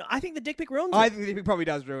people. No, I think the dick pic ruins I it. think it probably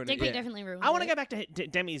does ruin Dick it. Pic Yeah. definitely ruined I want to it. go back to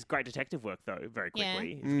Demi's great detective work, though, very Yeah.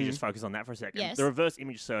 quickly. If we just focus on that for a second. Yes. The reverse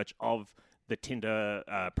image search of the Tinder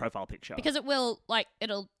profile picture. Because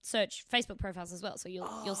it'll search Facebook profiles as well, so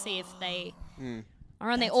you'll see if they are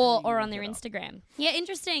on there or on their Instagram. Yeah,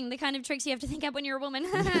 interesting. The kind of tricks you have to think up when you're a woman.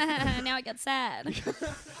 Now it got sad.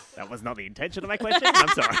 That was not the intention of my question. I'm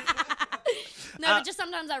sorry. No, but just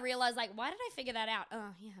sometimes I realize, like, why did I figure that out? Oh,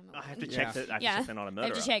 yeah, I'm a I have woman. to check that. I have to Yeah, check they're not a I have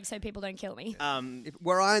murderer. to check so people don't kill me.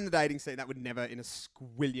 Were I in the dating scene, that would never in a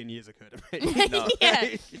squillion years occur to me. No.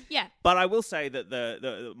 Yeah, yeah. But I will say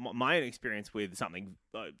that my own experience with something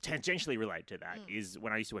tangentially related to that is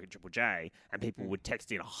when I used to work at Triple J, and people would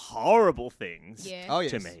text in horrible things Yeah. Oh, to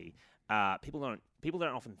yes. me. People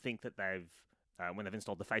don't often think that they've when they've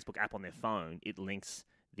installed the Facebook app on their phone, it links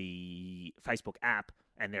the Facebook app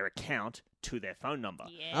and their account to their phone number.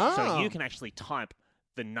 Yeah. Oh. So you can actually type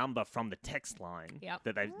the number from the text line Yep.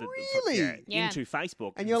 that they've Really? Yeah. into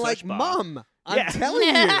Facebook, And in you're the like, search bar. Mum, I'm Yeah. telling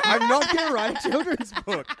you, I'm not going to write a children's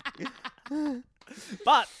book.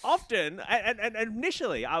 But often, and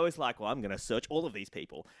initially, I was like, well, I'm going to search all of these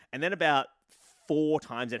people. And then about 4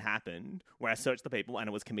 times it happened where I searched the people and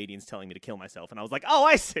it was comedians telling me to kill myself. And I was like, oh,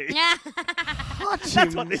 I see.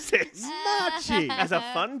 That's what this is. Machi. As a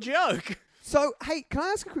fun joke. So, hey, can I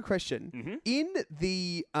ask a quick question? Mhm. In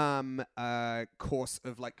the course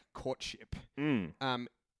of like courtship, Mm.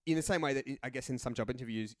 in the same way that I guess in some job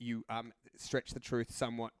interviews you stretch the truth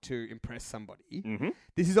somewhat to impress somebody. Mm-hmm.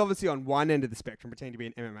 This is obviously on one end of the spectrum, pretending to be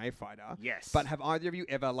an MMA fighter. Yes. But have either of you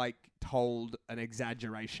ever like told an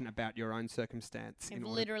exaggeration about your own circumstance? I've in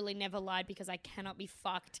order- literally never lied because I cannot be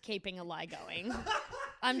fucked keeping a lie going.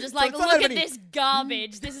 I'm just So like, it's not look at any- this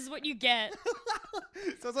garbage. This is what you get.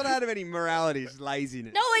 So it's not out of any morality, it's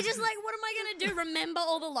laziness. No, I just like, what am I gonna do? Remember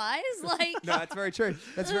all the lies? Like, No, that's very true.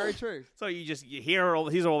 That's very true. So you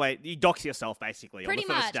here's all you dox yourself basically pretty on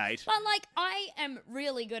the first much. date. But like, I am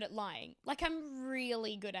really good at lying. Like, I'm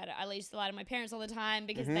really good at it. I used to lie to my parents all the time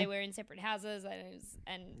because they were in separate houses,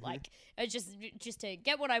 and like, it was just to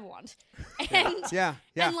get what I want. And Yeah,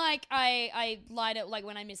 yeah. And like I lied at like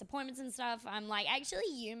when I miss appointments and stuff. I'm like, actually,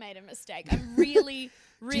 you made a mistake. I'm really,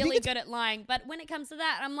 really it's- good at lying. But when it comes answer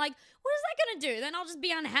that. And I'm like, what is that going to do? Then I'll just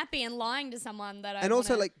be unhappy and lying to someone that I And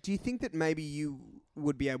also, wanna- like, do you think that maybe you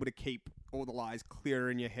would be able to keep all the lies clearer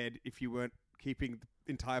in your head if you weren't keeping the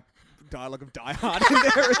entire dialogue of Die Hard in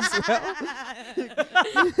there as well?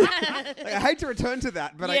 Like, I hate to return to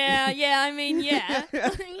that, but I mean, yeah.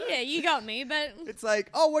 Yeah, you got me, but it's like,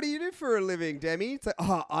 oh, what do you do for a living, Demi? It's like,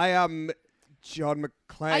 oh, I am John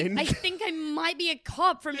McClane. I think I might be a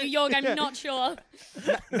cop from New York. I'm not sure.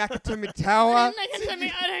 Nakatomi Tower. I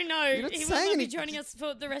don't know. You're not He saying will not be anything. joining us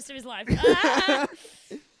for the rest of his life.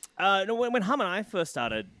 No, when Hum and I first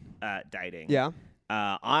started dating, Yeah.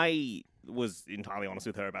 I was entirely honest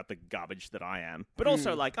with her about the garbage that I am, but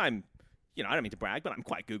also like I'm, I don't mean to brag, but I'm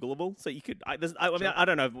quite Googleable. So you could, I mean, I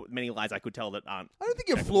don't know many lies I could tell that aren't. I don't think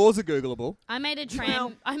your flaws are Googleable. I made a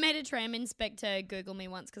tram inspector Google me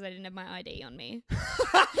once because I didn't have my ID on me.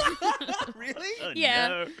 Really? Oh, Yeah.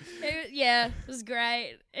 no. It was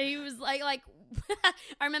great. He was like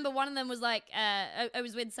I remember one of them was like, I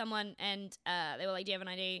was with someone and they were like, do you have an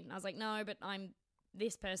ID? And I was like, no, but I'm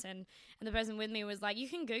this person. And the person with me was like, you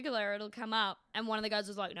can Google her, it'll come up. And one of the guys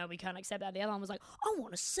was like, no, we can't accept that. The other one was like, I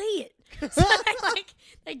want to see it. So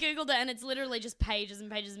they Googled it and it's literally just pages and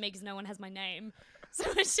pages of me because no one has my name. So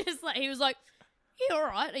it's just like, he was like, you all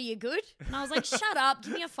right? Are you good? And I was like, shut up,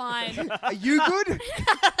 give me a fine. Are you good?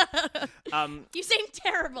 You seem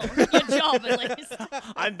terrible at your job, at least.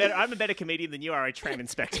 I'm a better comedian than you are a tram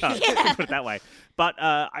inspector. Put it that way. But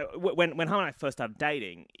when Hum and I first started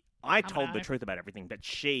dating, I told the truth about everything. But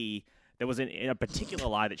there was a particular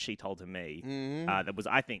lie that she told to me that was,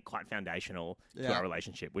 I think, quite foundational to our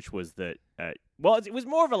relationship, which was that, it was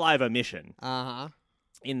more of a lie of omission. Uh-huh.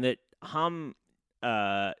 In that Hum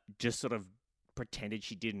just sort of pretended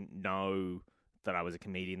she didn't know that I was a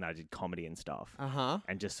comedian, that I did comedy and stuff. Uh-huh.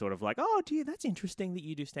 And just sort of like, oh, dear, that's interesting that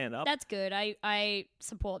you do stand-up. That's good. I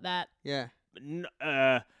support that. Yeah.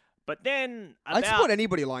 But then I support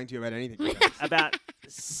anybody lying to you about anything. about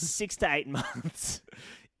 6 to 8 months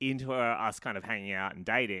into us kind of hanging out and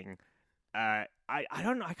dating, I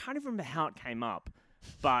don't know, I can't even remember how it came up,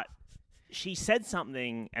 but she said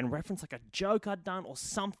something and referenced like a joke I'd done or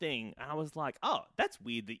something, and I was like, oh, that's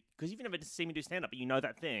weird, because you've never seen me do stand-up, but you know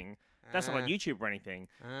that thing. That's not on YouTube or anything.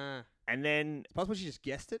 And then It's possible she just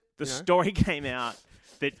guessed it. the story came out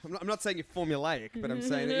that I'm not saying you're formulaic, but I'm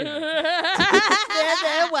saying that, you know.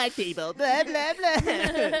 they're white people, blah, blah,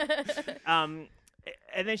 blah.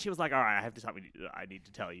 And then she was like, all right, I have something I need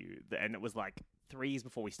to tell you. And it was like 3 years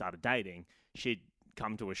before we started dating, she'd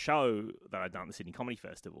come to a show that I'd done at the Sydney Comedy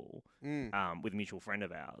Festival with a mutual friend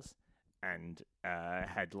of ours, and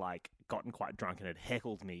had like gotten quite drunk and had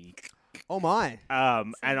heckled me. Oh, my.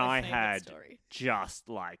 And my I favourite had story. just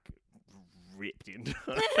like ripped into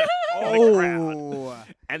the crowd. Oh.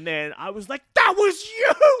 And then I was like, that was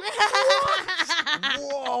you!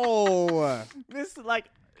 Whoa. This like,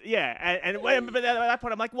 yeah, but at that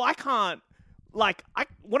point I'm like, well, I can't, like,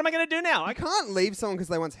 what am I going to do now? I can't leave someone because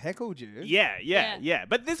they once heckled you. Yeah.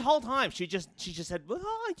 But this whole time she just said, well,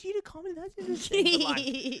 oh, do you do comedy? That's interesting. But,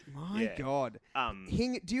 like, My Yeah. God. um,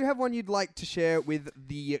 Hing, do you have one you'd like to share with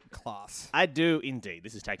the class? I do indeed.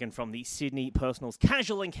 This is taken from the Sydney Personals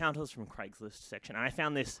Casual Encounters from Craigslist section, and I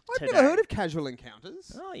found this I've today. never heard of casual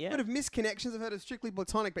encounters. Oh, yeah. I've heard of misconnections. I've heard of strictly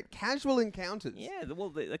platonic, but casual encounters. Yeah,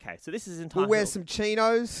 well, okay, so this is We'll entitled... wear some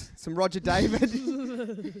chinos, some Roger David.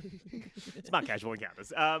 Smart Casual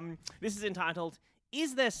Encounters. This is entitled,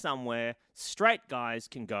 Is There Somewhere Straight Guys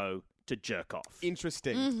Can Go to Jerk Off?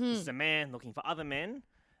 Interesting. This is a man looking for other men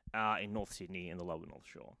in North Sydney in the Lower North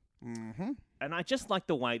Shore. Mm-hmm. And I just like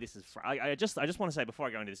the way this is. I just want to say before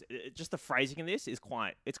I go into this, just the phrasing in this is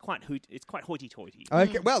quite hoity-toity.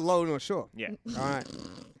 Okay, well, low North Shore. Yeah. All right.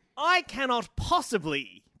 I cannot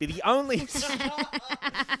possibly be the only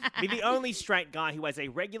straight guy who has a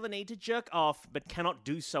regular need to jerk off but cannot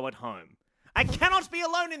do so at home. I cannot be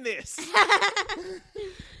alone in this.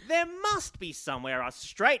 There must be somewhere us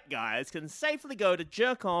straight guys can safely go to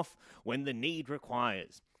jerk off when the need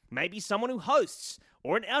requires. Maybe someone who hosts,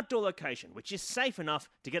 or an outdoor location which is safe enough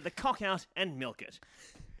to get the cock out and milk it.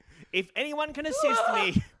 If anyone can assist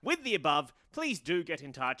me with the above, please do get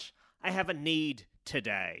in touch. I have a need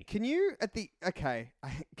today. Can you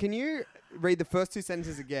can you read the first 2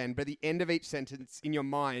 sentences again, but at the end of each sentence in your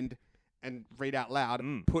mind and read out loud,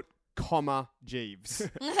 put comma Jeeves.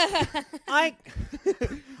 I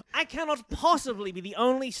cannot possibly be the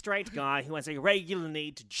only straight guy who has a regular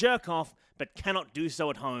need to jerk off but cannot do so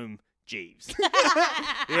at home. Jeeves.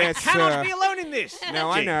 Yes, Cannot sir. be alone in this. No,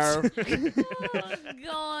 I know. Oh,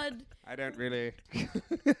 God. I don't really.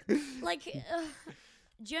 Like,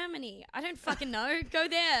 Germany. I don't fucking know. Go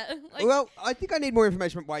there. Like, Well, I think I need more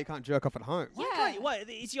information about why you can't jerk off at home. yeah. What,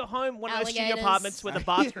 is your home one of those studio Alligators. apartments where the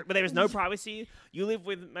bathroom, where there is no privacy? You live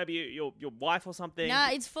with maybe your wife or something. Nah,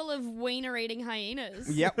 it's full of wiener eating hyenas.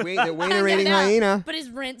 Yep, the wiener Yeah, eating no, hyena. But his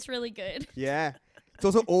rent's really good. Yeah. It's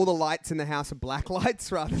also all the lights in the house are black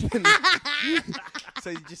lights rather than. So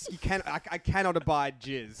you can't. I cannot abide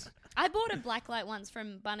jizz. I bought a black light once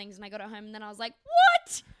from Bunnings and I got it home and then I was like,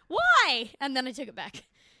 what? Why? And then I took it back.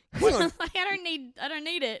 Hang on. Like, I don't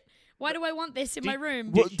need it. Why do I want this in my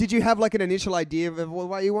room? Well, did you have like an initial idea of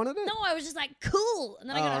why you wanted it? No, I was just like, cool. And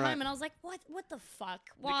then I got Oh, it right. home and I was like, what the fuck?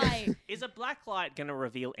 Why? Is a black light going to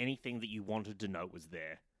reveal anything that you wanted to know was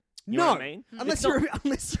there? You know No, what I mean?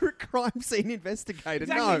 unless you're a crime scene investigator.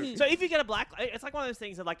 Exactly. No. So if you get a black, it's like one of those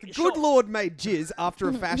things that like Good Lord made jizz after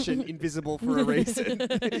a fashion invisible for a reason.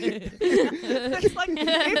 It's like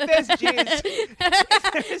if there's jizz,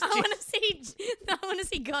 I want to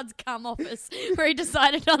see God's cum office where he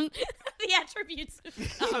decided on the attributes of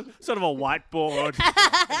cum. sort of a whiteboard,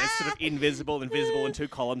 and it's sort of invisible, and 2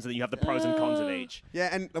 columns, and then you have the pros and cons of each. Yeah,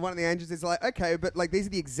 and one of the angels is like, okay, but like these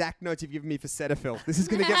are the exact notes you've given me for Cetaphil. This is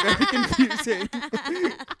going to get very confusing.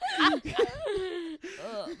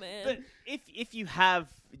 Oh man. But if you have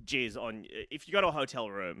jizz on, if you go to a hotel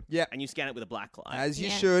room, Yep. and you scan it with a black light, As you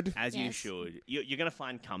Yeah. should. as you Yes. should, you're going to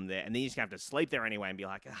find cum there, and then you're just going to have to sleep there anyway and be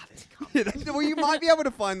like, there's cum. Well, you might be able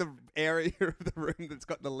to find the area of the room that's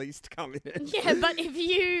got the least cum in it. Yeah, but if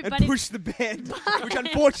you And push the bed, which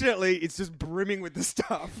unfortunately it's just brimming with the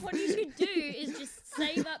stuff. what you should do is just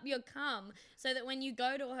save up your cum so that when you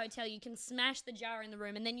go to a hotel you can smash the jar in the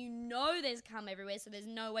room and then you know there's cum everywhere so there's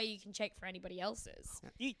no way you can check for anybody else's.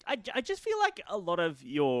 I just feel like a lot of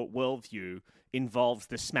your worldview involves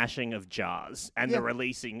the smashing of jars and Yeah. the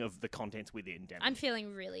releasing of the contents within. Demi. I'm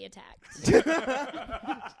feeling really attacked.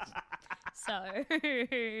 So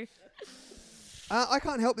I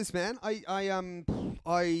can't help this, man. I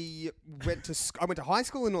went to high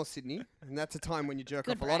school in North Sydney, and that's a time when you jerk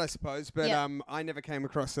Good off a lot, I brag. suppose. But Yeah. I never came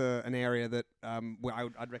across an area that where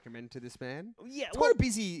I'd recommend to this man. Yeah, It's quite a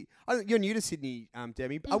busy. You're new to Sydney,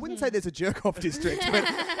 Demi. I wouldn't say there's a jerk off district, but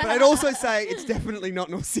I'd also say it's definitely not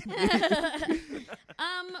North Sydney.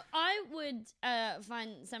 I would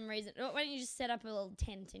find some reason. Why don't you just set up a little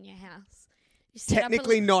tent in your house? Just set up a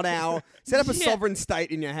Technically little- not our. Set up a Yeah. sovereign state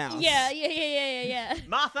in your house. Yeah.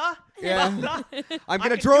 Martha. Yeah. Martha. I'm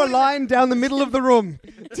going to can draw do a it. line down the middle of the room.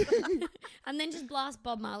 And then just blast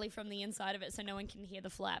Bob Marley from the inside of it so no one can hear the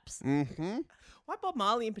flaps. Mm-hmm. Why Bob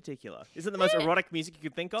Marley in particular? Is it the most erotic music you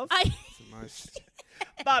could think of? I Most.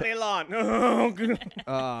 Babylon.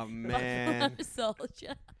 Oh man.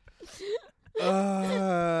 soldier.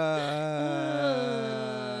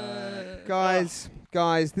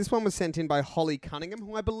 Guys, this one was sent in by Holly Cunningham,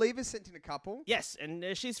 who I believe has sent in a couple. Yes, and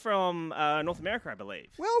she's from North America, I believe.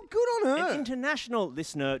 Well, good on An her. international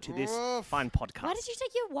listener to this Oof. fine podcast. Why did you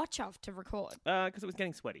take your watch off to record? Because it was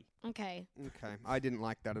getting sweaty. Okay. Okay, I didn't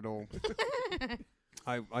like that at all.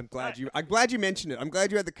 I'm glad you mentioned it. I'm glad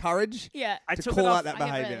you had the courage Yeah. I to took call it off. out that I get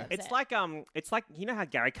really behaviour. upset. It's like you know how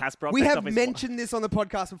Gary Kasparov. We takes have off his mentioned this on the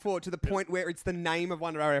podcast before to the point where it's the name of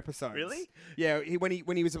one of our episodes. Really? Yeah. When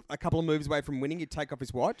he was a couple of moves away from winning, he'd take off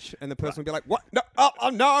his watch, and the person would be like, "What? No! Oh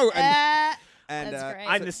no!" And That's great.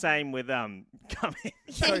 I'm the same with coming.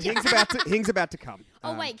 so Hing's about to come.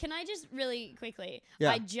 Oh wait, can I just really quickly? Yeah.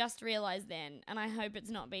 I just realized then, and I hope it's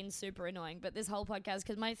not been super annoying, but this whole podcast,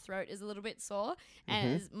 because my throat is a little bit sore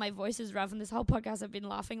and my voice is rough, and this whole podcast I've been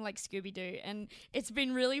laughing like Scooby Doo, and it's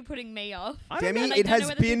been really putting me off. Demi, And I it don't know has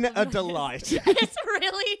whether been people a know. delight. It's been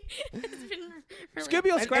really Scooby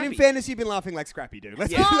or And Scrappy? in fairness, you've been laughing like Scrappy Doo.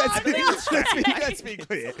 Let's, Yeah. let's be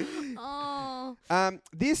clear. Oh,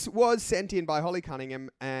 This was sent in by Holly Cunningham,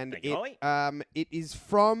 and Thank you, it, Holly. it is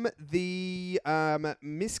from the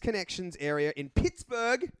Misconnections area in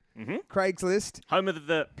Pittsburgh. Craigslist. Home of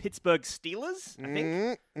the Pittsburgh Steelers, I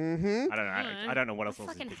think. Mm-hmm. I don't know. I don't know what else I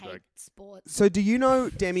was in fucking Pittsburgh. hate sports. So, do you know,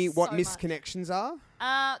 Demi, what So much. misconnections are?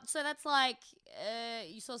 So that's like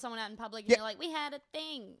you saw someone out in public and Yep. you're like, we had a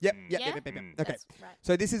thing. Yep. Yeah? Okay. That's right.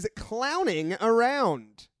 So this is clowning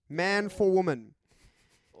around, man for woman.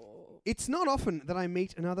 It's not often that I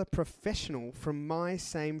meet another professional from my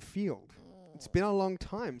same field. It's been a long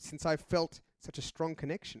time since I felt such a strong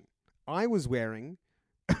connection. I was wearing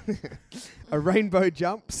a rainbow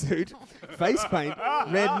jumpsuit, face paint,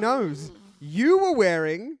 red nose. You were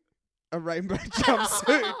wearing a rainbow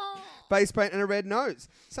jumpsuit, face paint, and a red nose.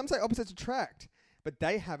 Some say opposites attract, but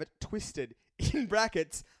they have it twisted in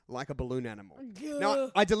brackets like a balloon animal.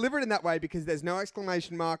 Now, I deliver it in that way because there's no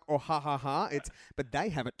exclamation mark or ha ha ha. It's but they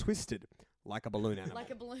have it twisted like a balloon animal. Like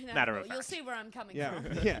a balloon Matter animal. of You'll fact. see where I'm coming Yeah,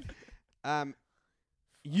 from. yeah.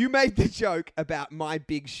 You made the joke about my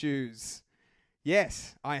big shoes.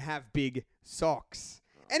 Yes, I have big socks.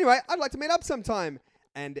 Anyway, I'd like to meet up sometime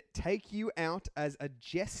and take you out as a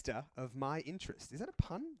jester of my interest. Is that a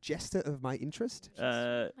pun? Jester of my interest?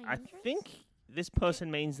 I interest? think this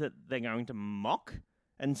person means that they're going to mock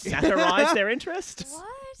and satirize their interest. What?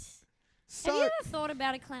 So, Have you ever thought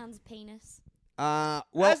about a clown's penis? well,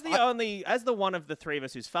 as the one of the three of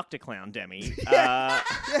us who's fucked a clown, Demi. yeah.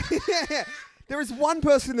 There is one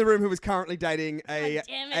person in the room who is currently dating God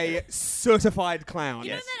damn a it. certified clown.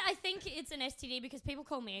 You know Yes. that I think it's an STD because people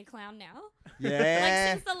call me a clown now.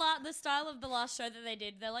 Yeah. Like since the style of the last show that they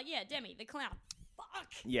did, they're like, yeah, Demi, the clown. Fuck.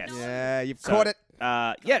 Yes. No. Yeah, you've So, caught it.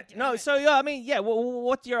 Yeah. damn No. it. So yeah. I mean, yeah.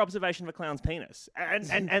 What's your observation of a clown's penis?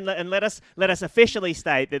 And let us officially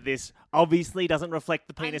state that this obviously doesn't reflect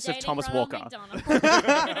the penis I'm of dating Thomas Ronald Walker.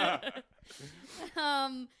 McDonald.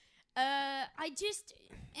 I just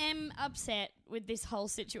am upset with this whole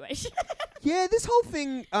situation. Yeah, this whole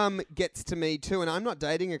thing gets to me too, and I'm not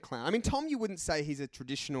dating a clown. I mean, Tom, you wouldn't say he's a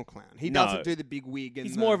traditional clown. He No. doesn't do the big wig. And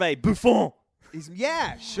He's more of a buffon.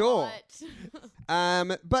 Yeah, sure.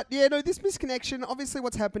 What? But yeah, no, this misconnection. Obviously,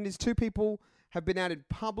 what's happened is two people have been out in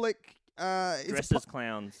public. Dressed as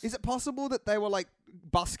clowns. Is it possible that they were like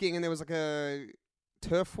busking and there was like a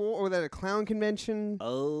turf war, or were they at a clown convention?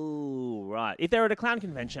 Oh, right. If they're at a clown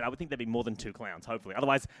convention, I would think there'd be more than two clowns, hopefully.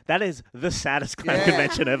 Otherwise, that is the saddest clown Yeah.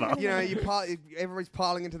 convention ever. You know, everybody's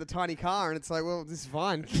piling into the tiny car, and it's like, well, this is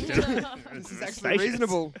fine. This is actually Spacious.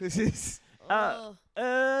 reasonable. This is. Oh.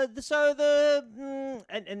 And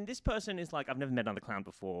this person is like, I've never met another clown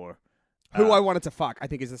before. Who I wanted to fuck, I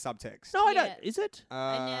think, is the subtext. No, I Yeah. don't. Is it?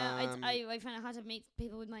 I find it hard to meet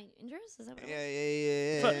people with my interests. Is that what it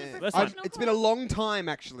Yeah. But- was? that's I've- fine. it's been a long time,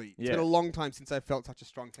 actually. It's Yeah. been a long time since I felt such a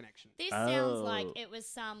strong connection. This sounds like Oh. it was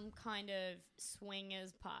some kind of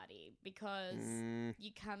swingers party because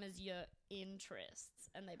you come as your interests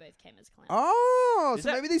and they both came as clowns. Oh, Is so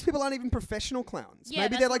that- maybe these people aren't even professional clowns. Yeah,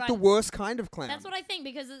 Maybe that's they're what like the I- worst kind of clown. That's what I think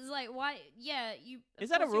because it's like, why? Yeah, you. of Is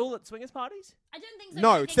that a course you- rule at swingers parties? I don't think so.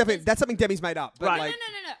 No, I it's think definitely there's- that's something Demi's made up. But Right. No, like,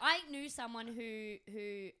 no. I knew someone who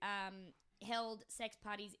held sex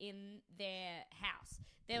parties in their house.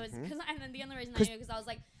 There was Mm-hmm. and then the only reason I knew because I was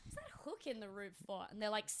like, what's that hook in the roof for? And they're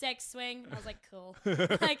like, sex swing. And I was like, cool.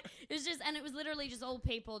 Like it was just, and it was literally just all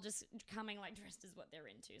people just coming like dressed as what they're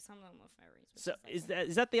into. Some of them were furries. which So is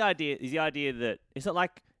is that the idea? Is the idea that is it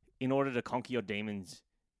like in order to conquer your demons,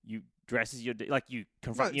 you dress as your like you no,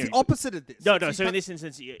 confront? it's you the know, opposite of this. No, It's no. you So in can't- this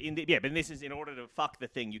instance, but in this instance, in order to fuck the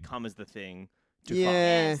thing, you come as the thing to fuck. yeah.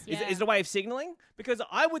 Yes, Is yeah. it a way of signaling? Because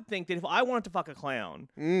I would think that if I wanted to fuck a clown,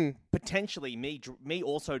 potentially me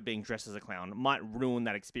also being dressed as a clown might ruin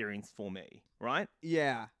that experience for me, right?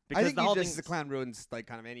 Yeah. Because I think the you whole dress thing- as a clown ruins like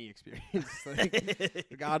kind of any experience, like,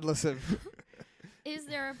 regardless of. Is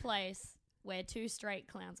there a place where two straight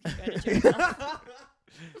clowns can go to jerk off?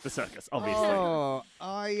 The circus, obviously. Oh,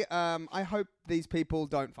 I hope these people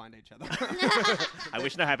don't find each other. I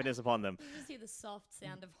wish no happiness upon them. You just hear the soft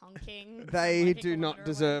sound of honking. from, They like, a do not kilometre away.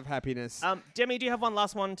 deserve happiness. Demi, do you have one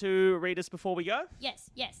last one to read us before we go? Yes,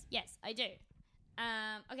 I do.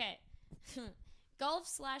 Okay.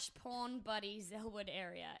 Golf/porn buddy Zelwood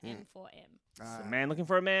area, M4M. A man looking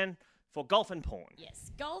for a man for golf and porn.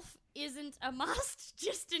 Yes, golf isn't a must,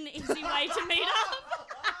 just an easy way to meet up.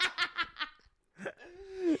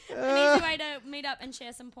 An easy way to meet up and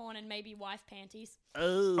share some porn and maybe wife panties.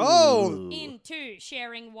 Oh. Into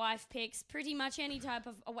sharing wife pics, pretty much any type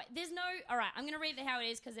of. There's no. All right, I'm going to read it how it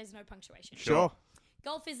is because there's no punctuation. Sure.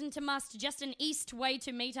 Golf isn't a must, just an east way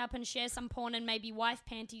to meet up and share some porn and maybe wife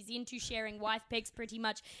panties. Into sharing wife pics, pretty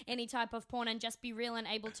much any type of porn, and just be real and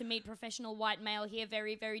able to meet professional white male here,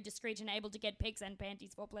 very, very discreet and able to get pics and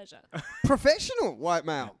panties for pleasure. Professional white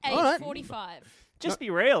male. Age All right. 45. Just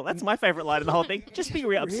be real. That's my favorite line in the whole thing. Just be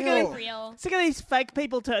real. I'm sick of Real. these- Real. sick of these fake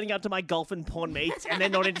people turning up to my golf and porn meets and they're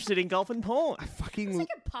not interested in golf and porn. Fucking, It's like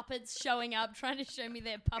a puppets showing up trying to show me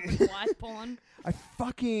their puppet wife porn. I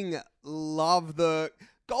fucking love the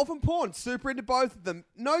golf and porn. Super into both of them.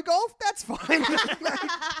 No golf, that's fine.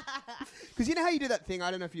 Because you know how you do that thing.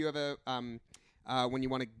 I don't know if you ever, when you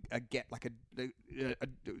want to get like When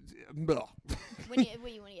you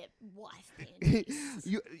want to get wife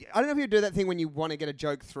panties. I don't know if you do that thing when you want to get a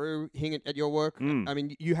joke through at your work. Mm. I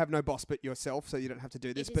mean, you have no boss but yourself, so you don't have to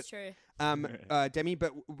do this. It But is true. Demi,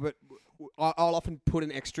 but I'll often put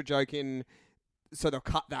an extra joke in so they'll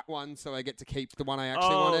cut that one, so I get to keep the one I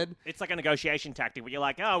actually wanted. It's like a negotiation tactic where you're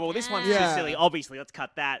like, oh, well, this one's Yeah. too silly. Obviously, let's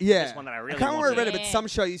cut that. Yeah, This one that I really I can't remember wanted. where I read it, but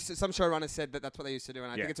Yeah. some showrunners said that that's what they used to do,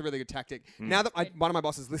 and I Yeah. think it's a really good tactic. Now that one of my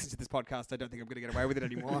bosses listens to this podcast, I don't think I'm going to get away with it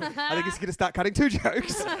anymore. I think he's going to start cutting 2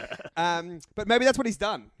 jokes. But maybe that's what he's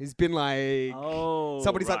done. He's been like, Oh,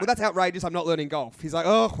 somebody's like, right. well, that's outrageous. I'm not learning golf. He's like,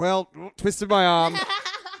 oh, well, twisted my arm.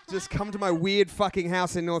 Just come to my weird fucking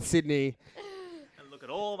house in North Sydney. And look at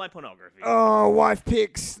all my pornography. Oh, wife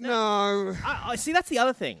pics. No. I see. That's the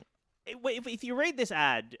other thing. If you read this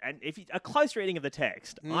ad, and a close reading of the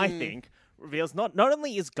text, I think reveals not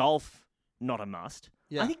only is golf not a must,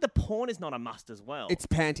 Yeah. I think the porn is not a must as well. It's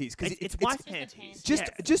panties because it's wife Just the panties.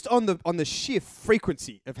 panties. just on the sheer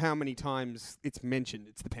frequency of how many times it's mentioned.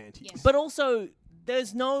 It's the panties. Yeah. But also,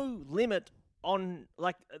 there's no limit on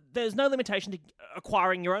there's no limitation to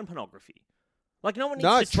acquiring your own pornography. Like no one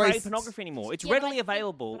needs it's to trade traced. pornography anymore. It's Yeah, but readily I think-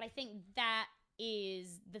 available. But I think that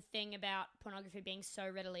is the thing about pornography being so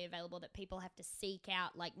readily available that people have to seek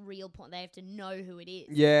out like real porn. They have to know who it is.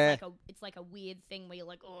 Yeah. It's like a weird thing where you're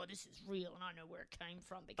like, oh, this is real and I know where it came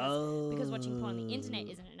from because watching porn on the internet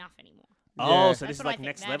isn't enough anymore. Oh, Yeah. so That's this is what I like think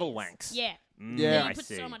next that level is. wanks. Yeah. Yeah, you I put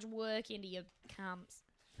see. so much work into your cums.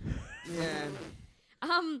 Yeah.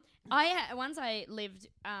 Once I lived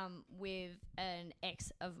with an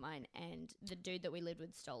ex of mine, and the dude that we lived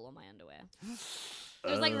with stole all my underwear. It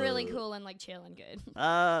was like really cool and like chill and good.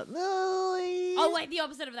 Oh wait, the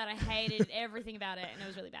opposite of that. I hated everything about it, and it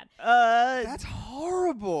was really bad. That's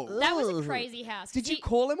horrible. That was a crazy house. Did you He-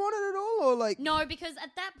 call him on it at all, or like? No, because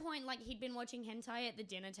at that point, like he'd been watching hentai at the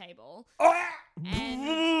dinner table, Ah!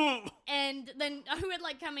 and then I would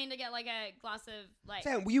like come in to get like a glass of like.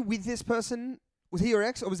 Sam, were you with this person? Was he your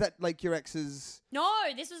ex, or was that like your ex's? No,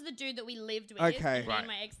 this was the dude that we lived with. Okay. And me Right. and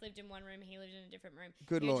my ex lived in one room. He lived in a different room.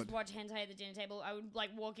 Good He would lord. just watch hentai at the dinner table. I would like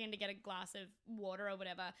walk in to get a glass of water or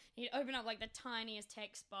whatever. He'd open up like the tiniest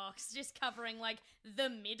text box, just covering like the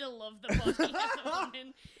middle of the body of the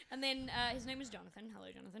woman. And then his name was Jonathan. Hello,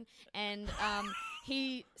 Jonathan. And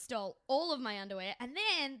he stole all of my underwear. And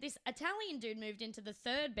then this Italian dude moved into the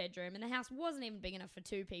 3rd bedroom, and the house wasn't even big enough for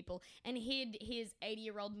 2 people, and hid his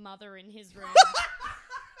 80-year-old mother in his room.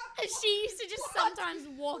 And she used to just sometimes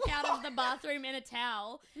walk out of the bathroom in a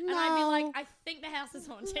towel, and I'd be like, I think the house is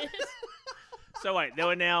haunted. So wait, there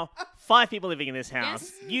were now 5 people living in this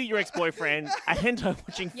house. Yes. You, your ex-boyfriend, a hentai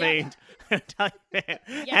watching fiend, an Italian man,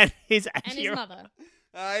 Yes. and his And his 80-year-old. mother.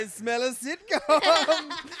 I smell a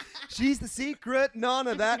sitcom. She's the secret, none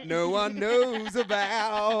of that no one knows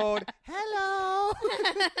about. Hello.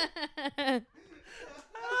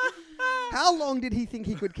 How long did he think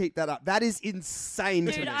he could keep that up? That is insane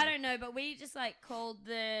to Dude, me. I don't know, but we just like called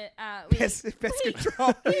the we, Pest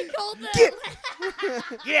control. we called the Get-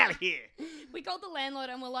 Get out of here. we called the landlord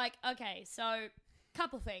and we're like, okay, so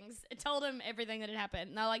couple things. I told him everything that had happened,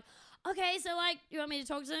 and they're like, okay, so like, you want me to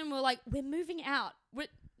talk to him? We're like, we're moving out.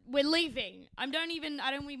 We're leaving. I don't even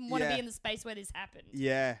want to Yeah. be in the space where this happened.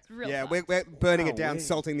 Yeah, real yeah, fucked. we're burning Oh, it down, weird.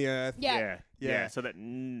 salting the earth. Yeah. Yeah. So that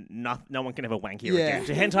no one can ever wank here Yeah. again.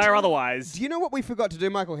 To hentai or otherwise. Do you know what we forgot to do,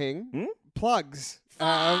 Michael Hing? Hmm? Plugs.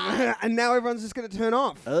 And now everyone's just going to turn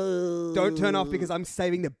off. Oh. Don't turn off because I'm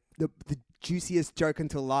saving the juiciest joke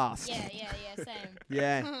until last. Yeah, same.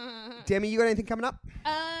 Yeah. Demi, you got anything coming up?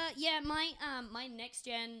 Yeah, my next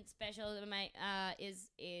gen special is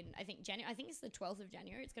in I think January. I think it's the 12th of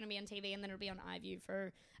January. It's going to be on TV, and then it'll be on iView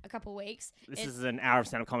for a couple weeks. This is an hour of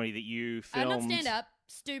stand-up comedy that you filmed. not stand up,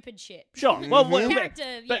 stupid shit. Sure. Well,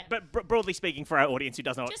 Character, but, yeah. but broadly speaking, for our audience who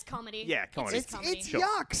doesn't know, Just comedy. Yeah, comedy. It's just comedy. It's Sure.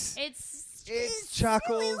 yucks. It's chuckles.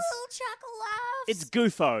 silly little chuckle laughs. it's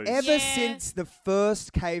goofos. Ever Yeah. since the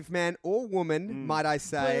first caveman or woman, might I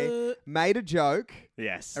say, Buh. made a joke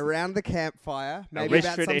Yes. around the campfire, maybe rich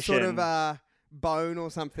about some sort tradition. of bone or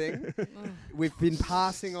something, we've been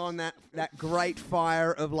passing on that great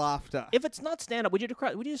fire of laughter. If it's not stand-up, would you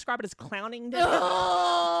describe it as clowning?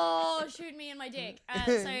 Oh, shoot me in my dick.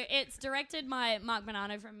 So it's directed by Mark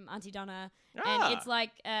Bonanno from Auntie Donna, Ah. and it's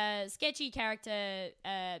like a sketchy character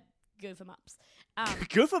goof 'em ups.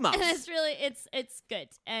 Goof 'em And ups. it's really it's good.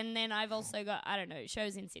 And then I've also got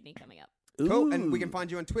shows in Sydney coming up. Cool. And we Ooh. can find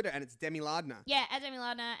you on Twitter, and it's Demi Lardner. Yeah, at Demi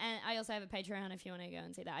Lardner, and I also have a Patreon if you want to go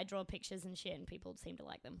and see that. I draw pictures and shit, and people seem to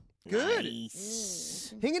like them. Good.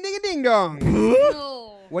 Nice. Hing a ding a ding dong.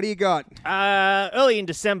 Oh. What do you got? Early in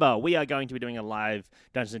December, we are going to be doing a live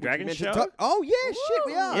Dungeons and Dragons show. Oh, yeah, shit,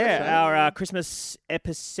 we are. Yeah, Okay. our Christmas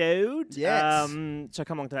episode. Yes. So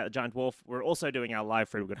come along to that at Giant Dwarf. We're also doing our live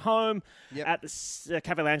Free Good Home at the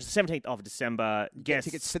Cafe Lounge, the 17th of December. Guests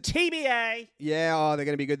tickets for TBA. Yeah, they're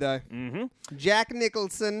going to be good, though. Mm-hmm. Jack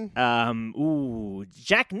Nicholson.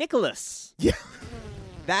 Jack Nicholas. Yeah.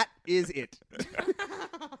 That is it.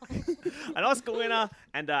 An Oscar winner,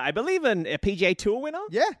 and I believe a PGA Tour winner.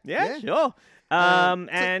 Yeah. Sure.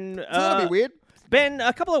 And So that'll be weird. Ben,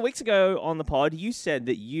 a couple of weeks ago on the pod, you said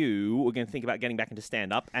that you were going to think about getting back into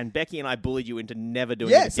stand-up, and Becky and I bullied you into never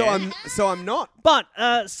doing it again. so I'm not. But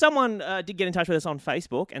someone did get in touch with us on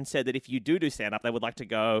Facebook and said that if you do stand-up, they would like to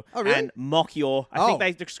go really? and mock your... I think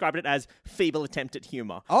they described it as feeble attempt at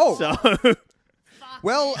humour. Oh. So...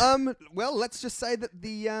 Well, let's just say that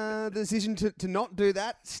the decision to not do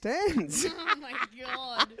that stands. Oh my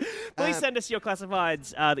god. Please send us your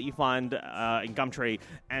classifieds that you find in Gumtree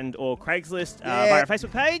and or Craigslist Yeah. via our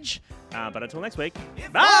Facebook page. But until next week,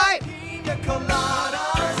 Bye. Pina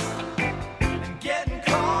coladas and getting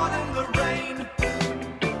caught in the rain.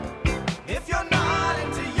 If you're not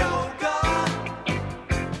into yoga,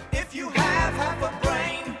 if you have half a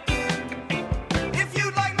brain, if you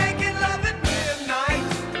like making love at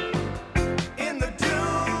midnight in the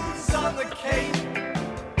dunes on the Cape,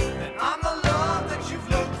 then I'm the love that you've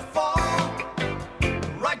looked for.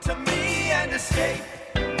 Write to me and escape.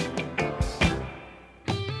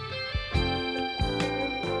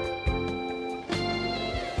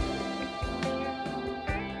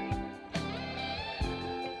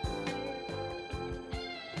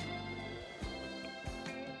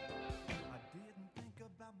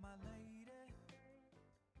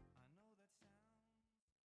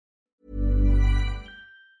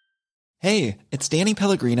 Hey, it's Danny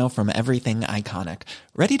Pellegrino from Everything Iconic.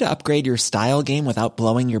 Ready to upgrade your style game without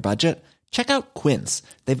blowing your budget? Check out Quince.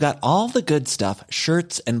 They've got all the good stuff,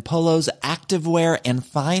 shirts and polos, activewear, and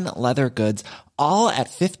fine leather goods, all at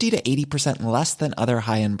 50 to 80% less than other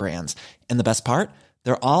high-end brands. And the best part?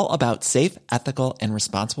 They're all about safe, ethical, and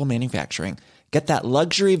responsible manufacturing. Get that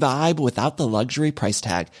luxury vibe without the luxury price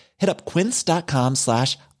tag. Hit up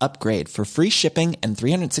quince.com/upgrade for free shipping and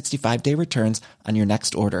 365-day returns on your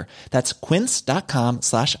next order. That's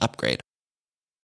quince.com/upgrade.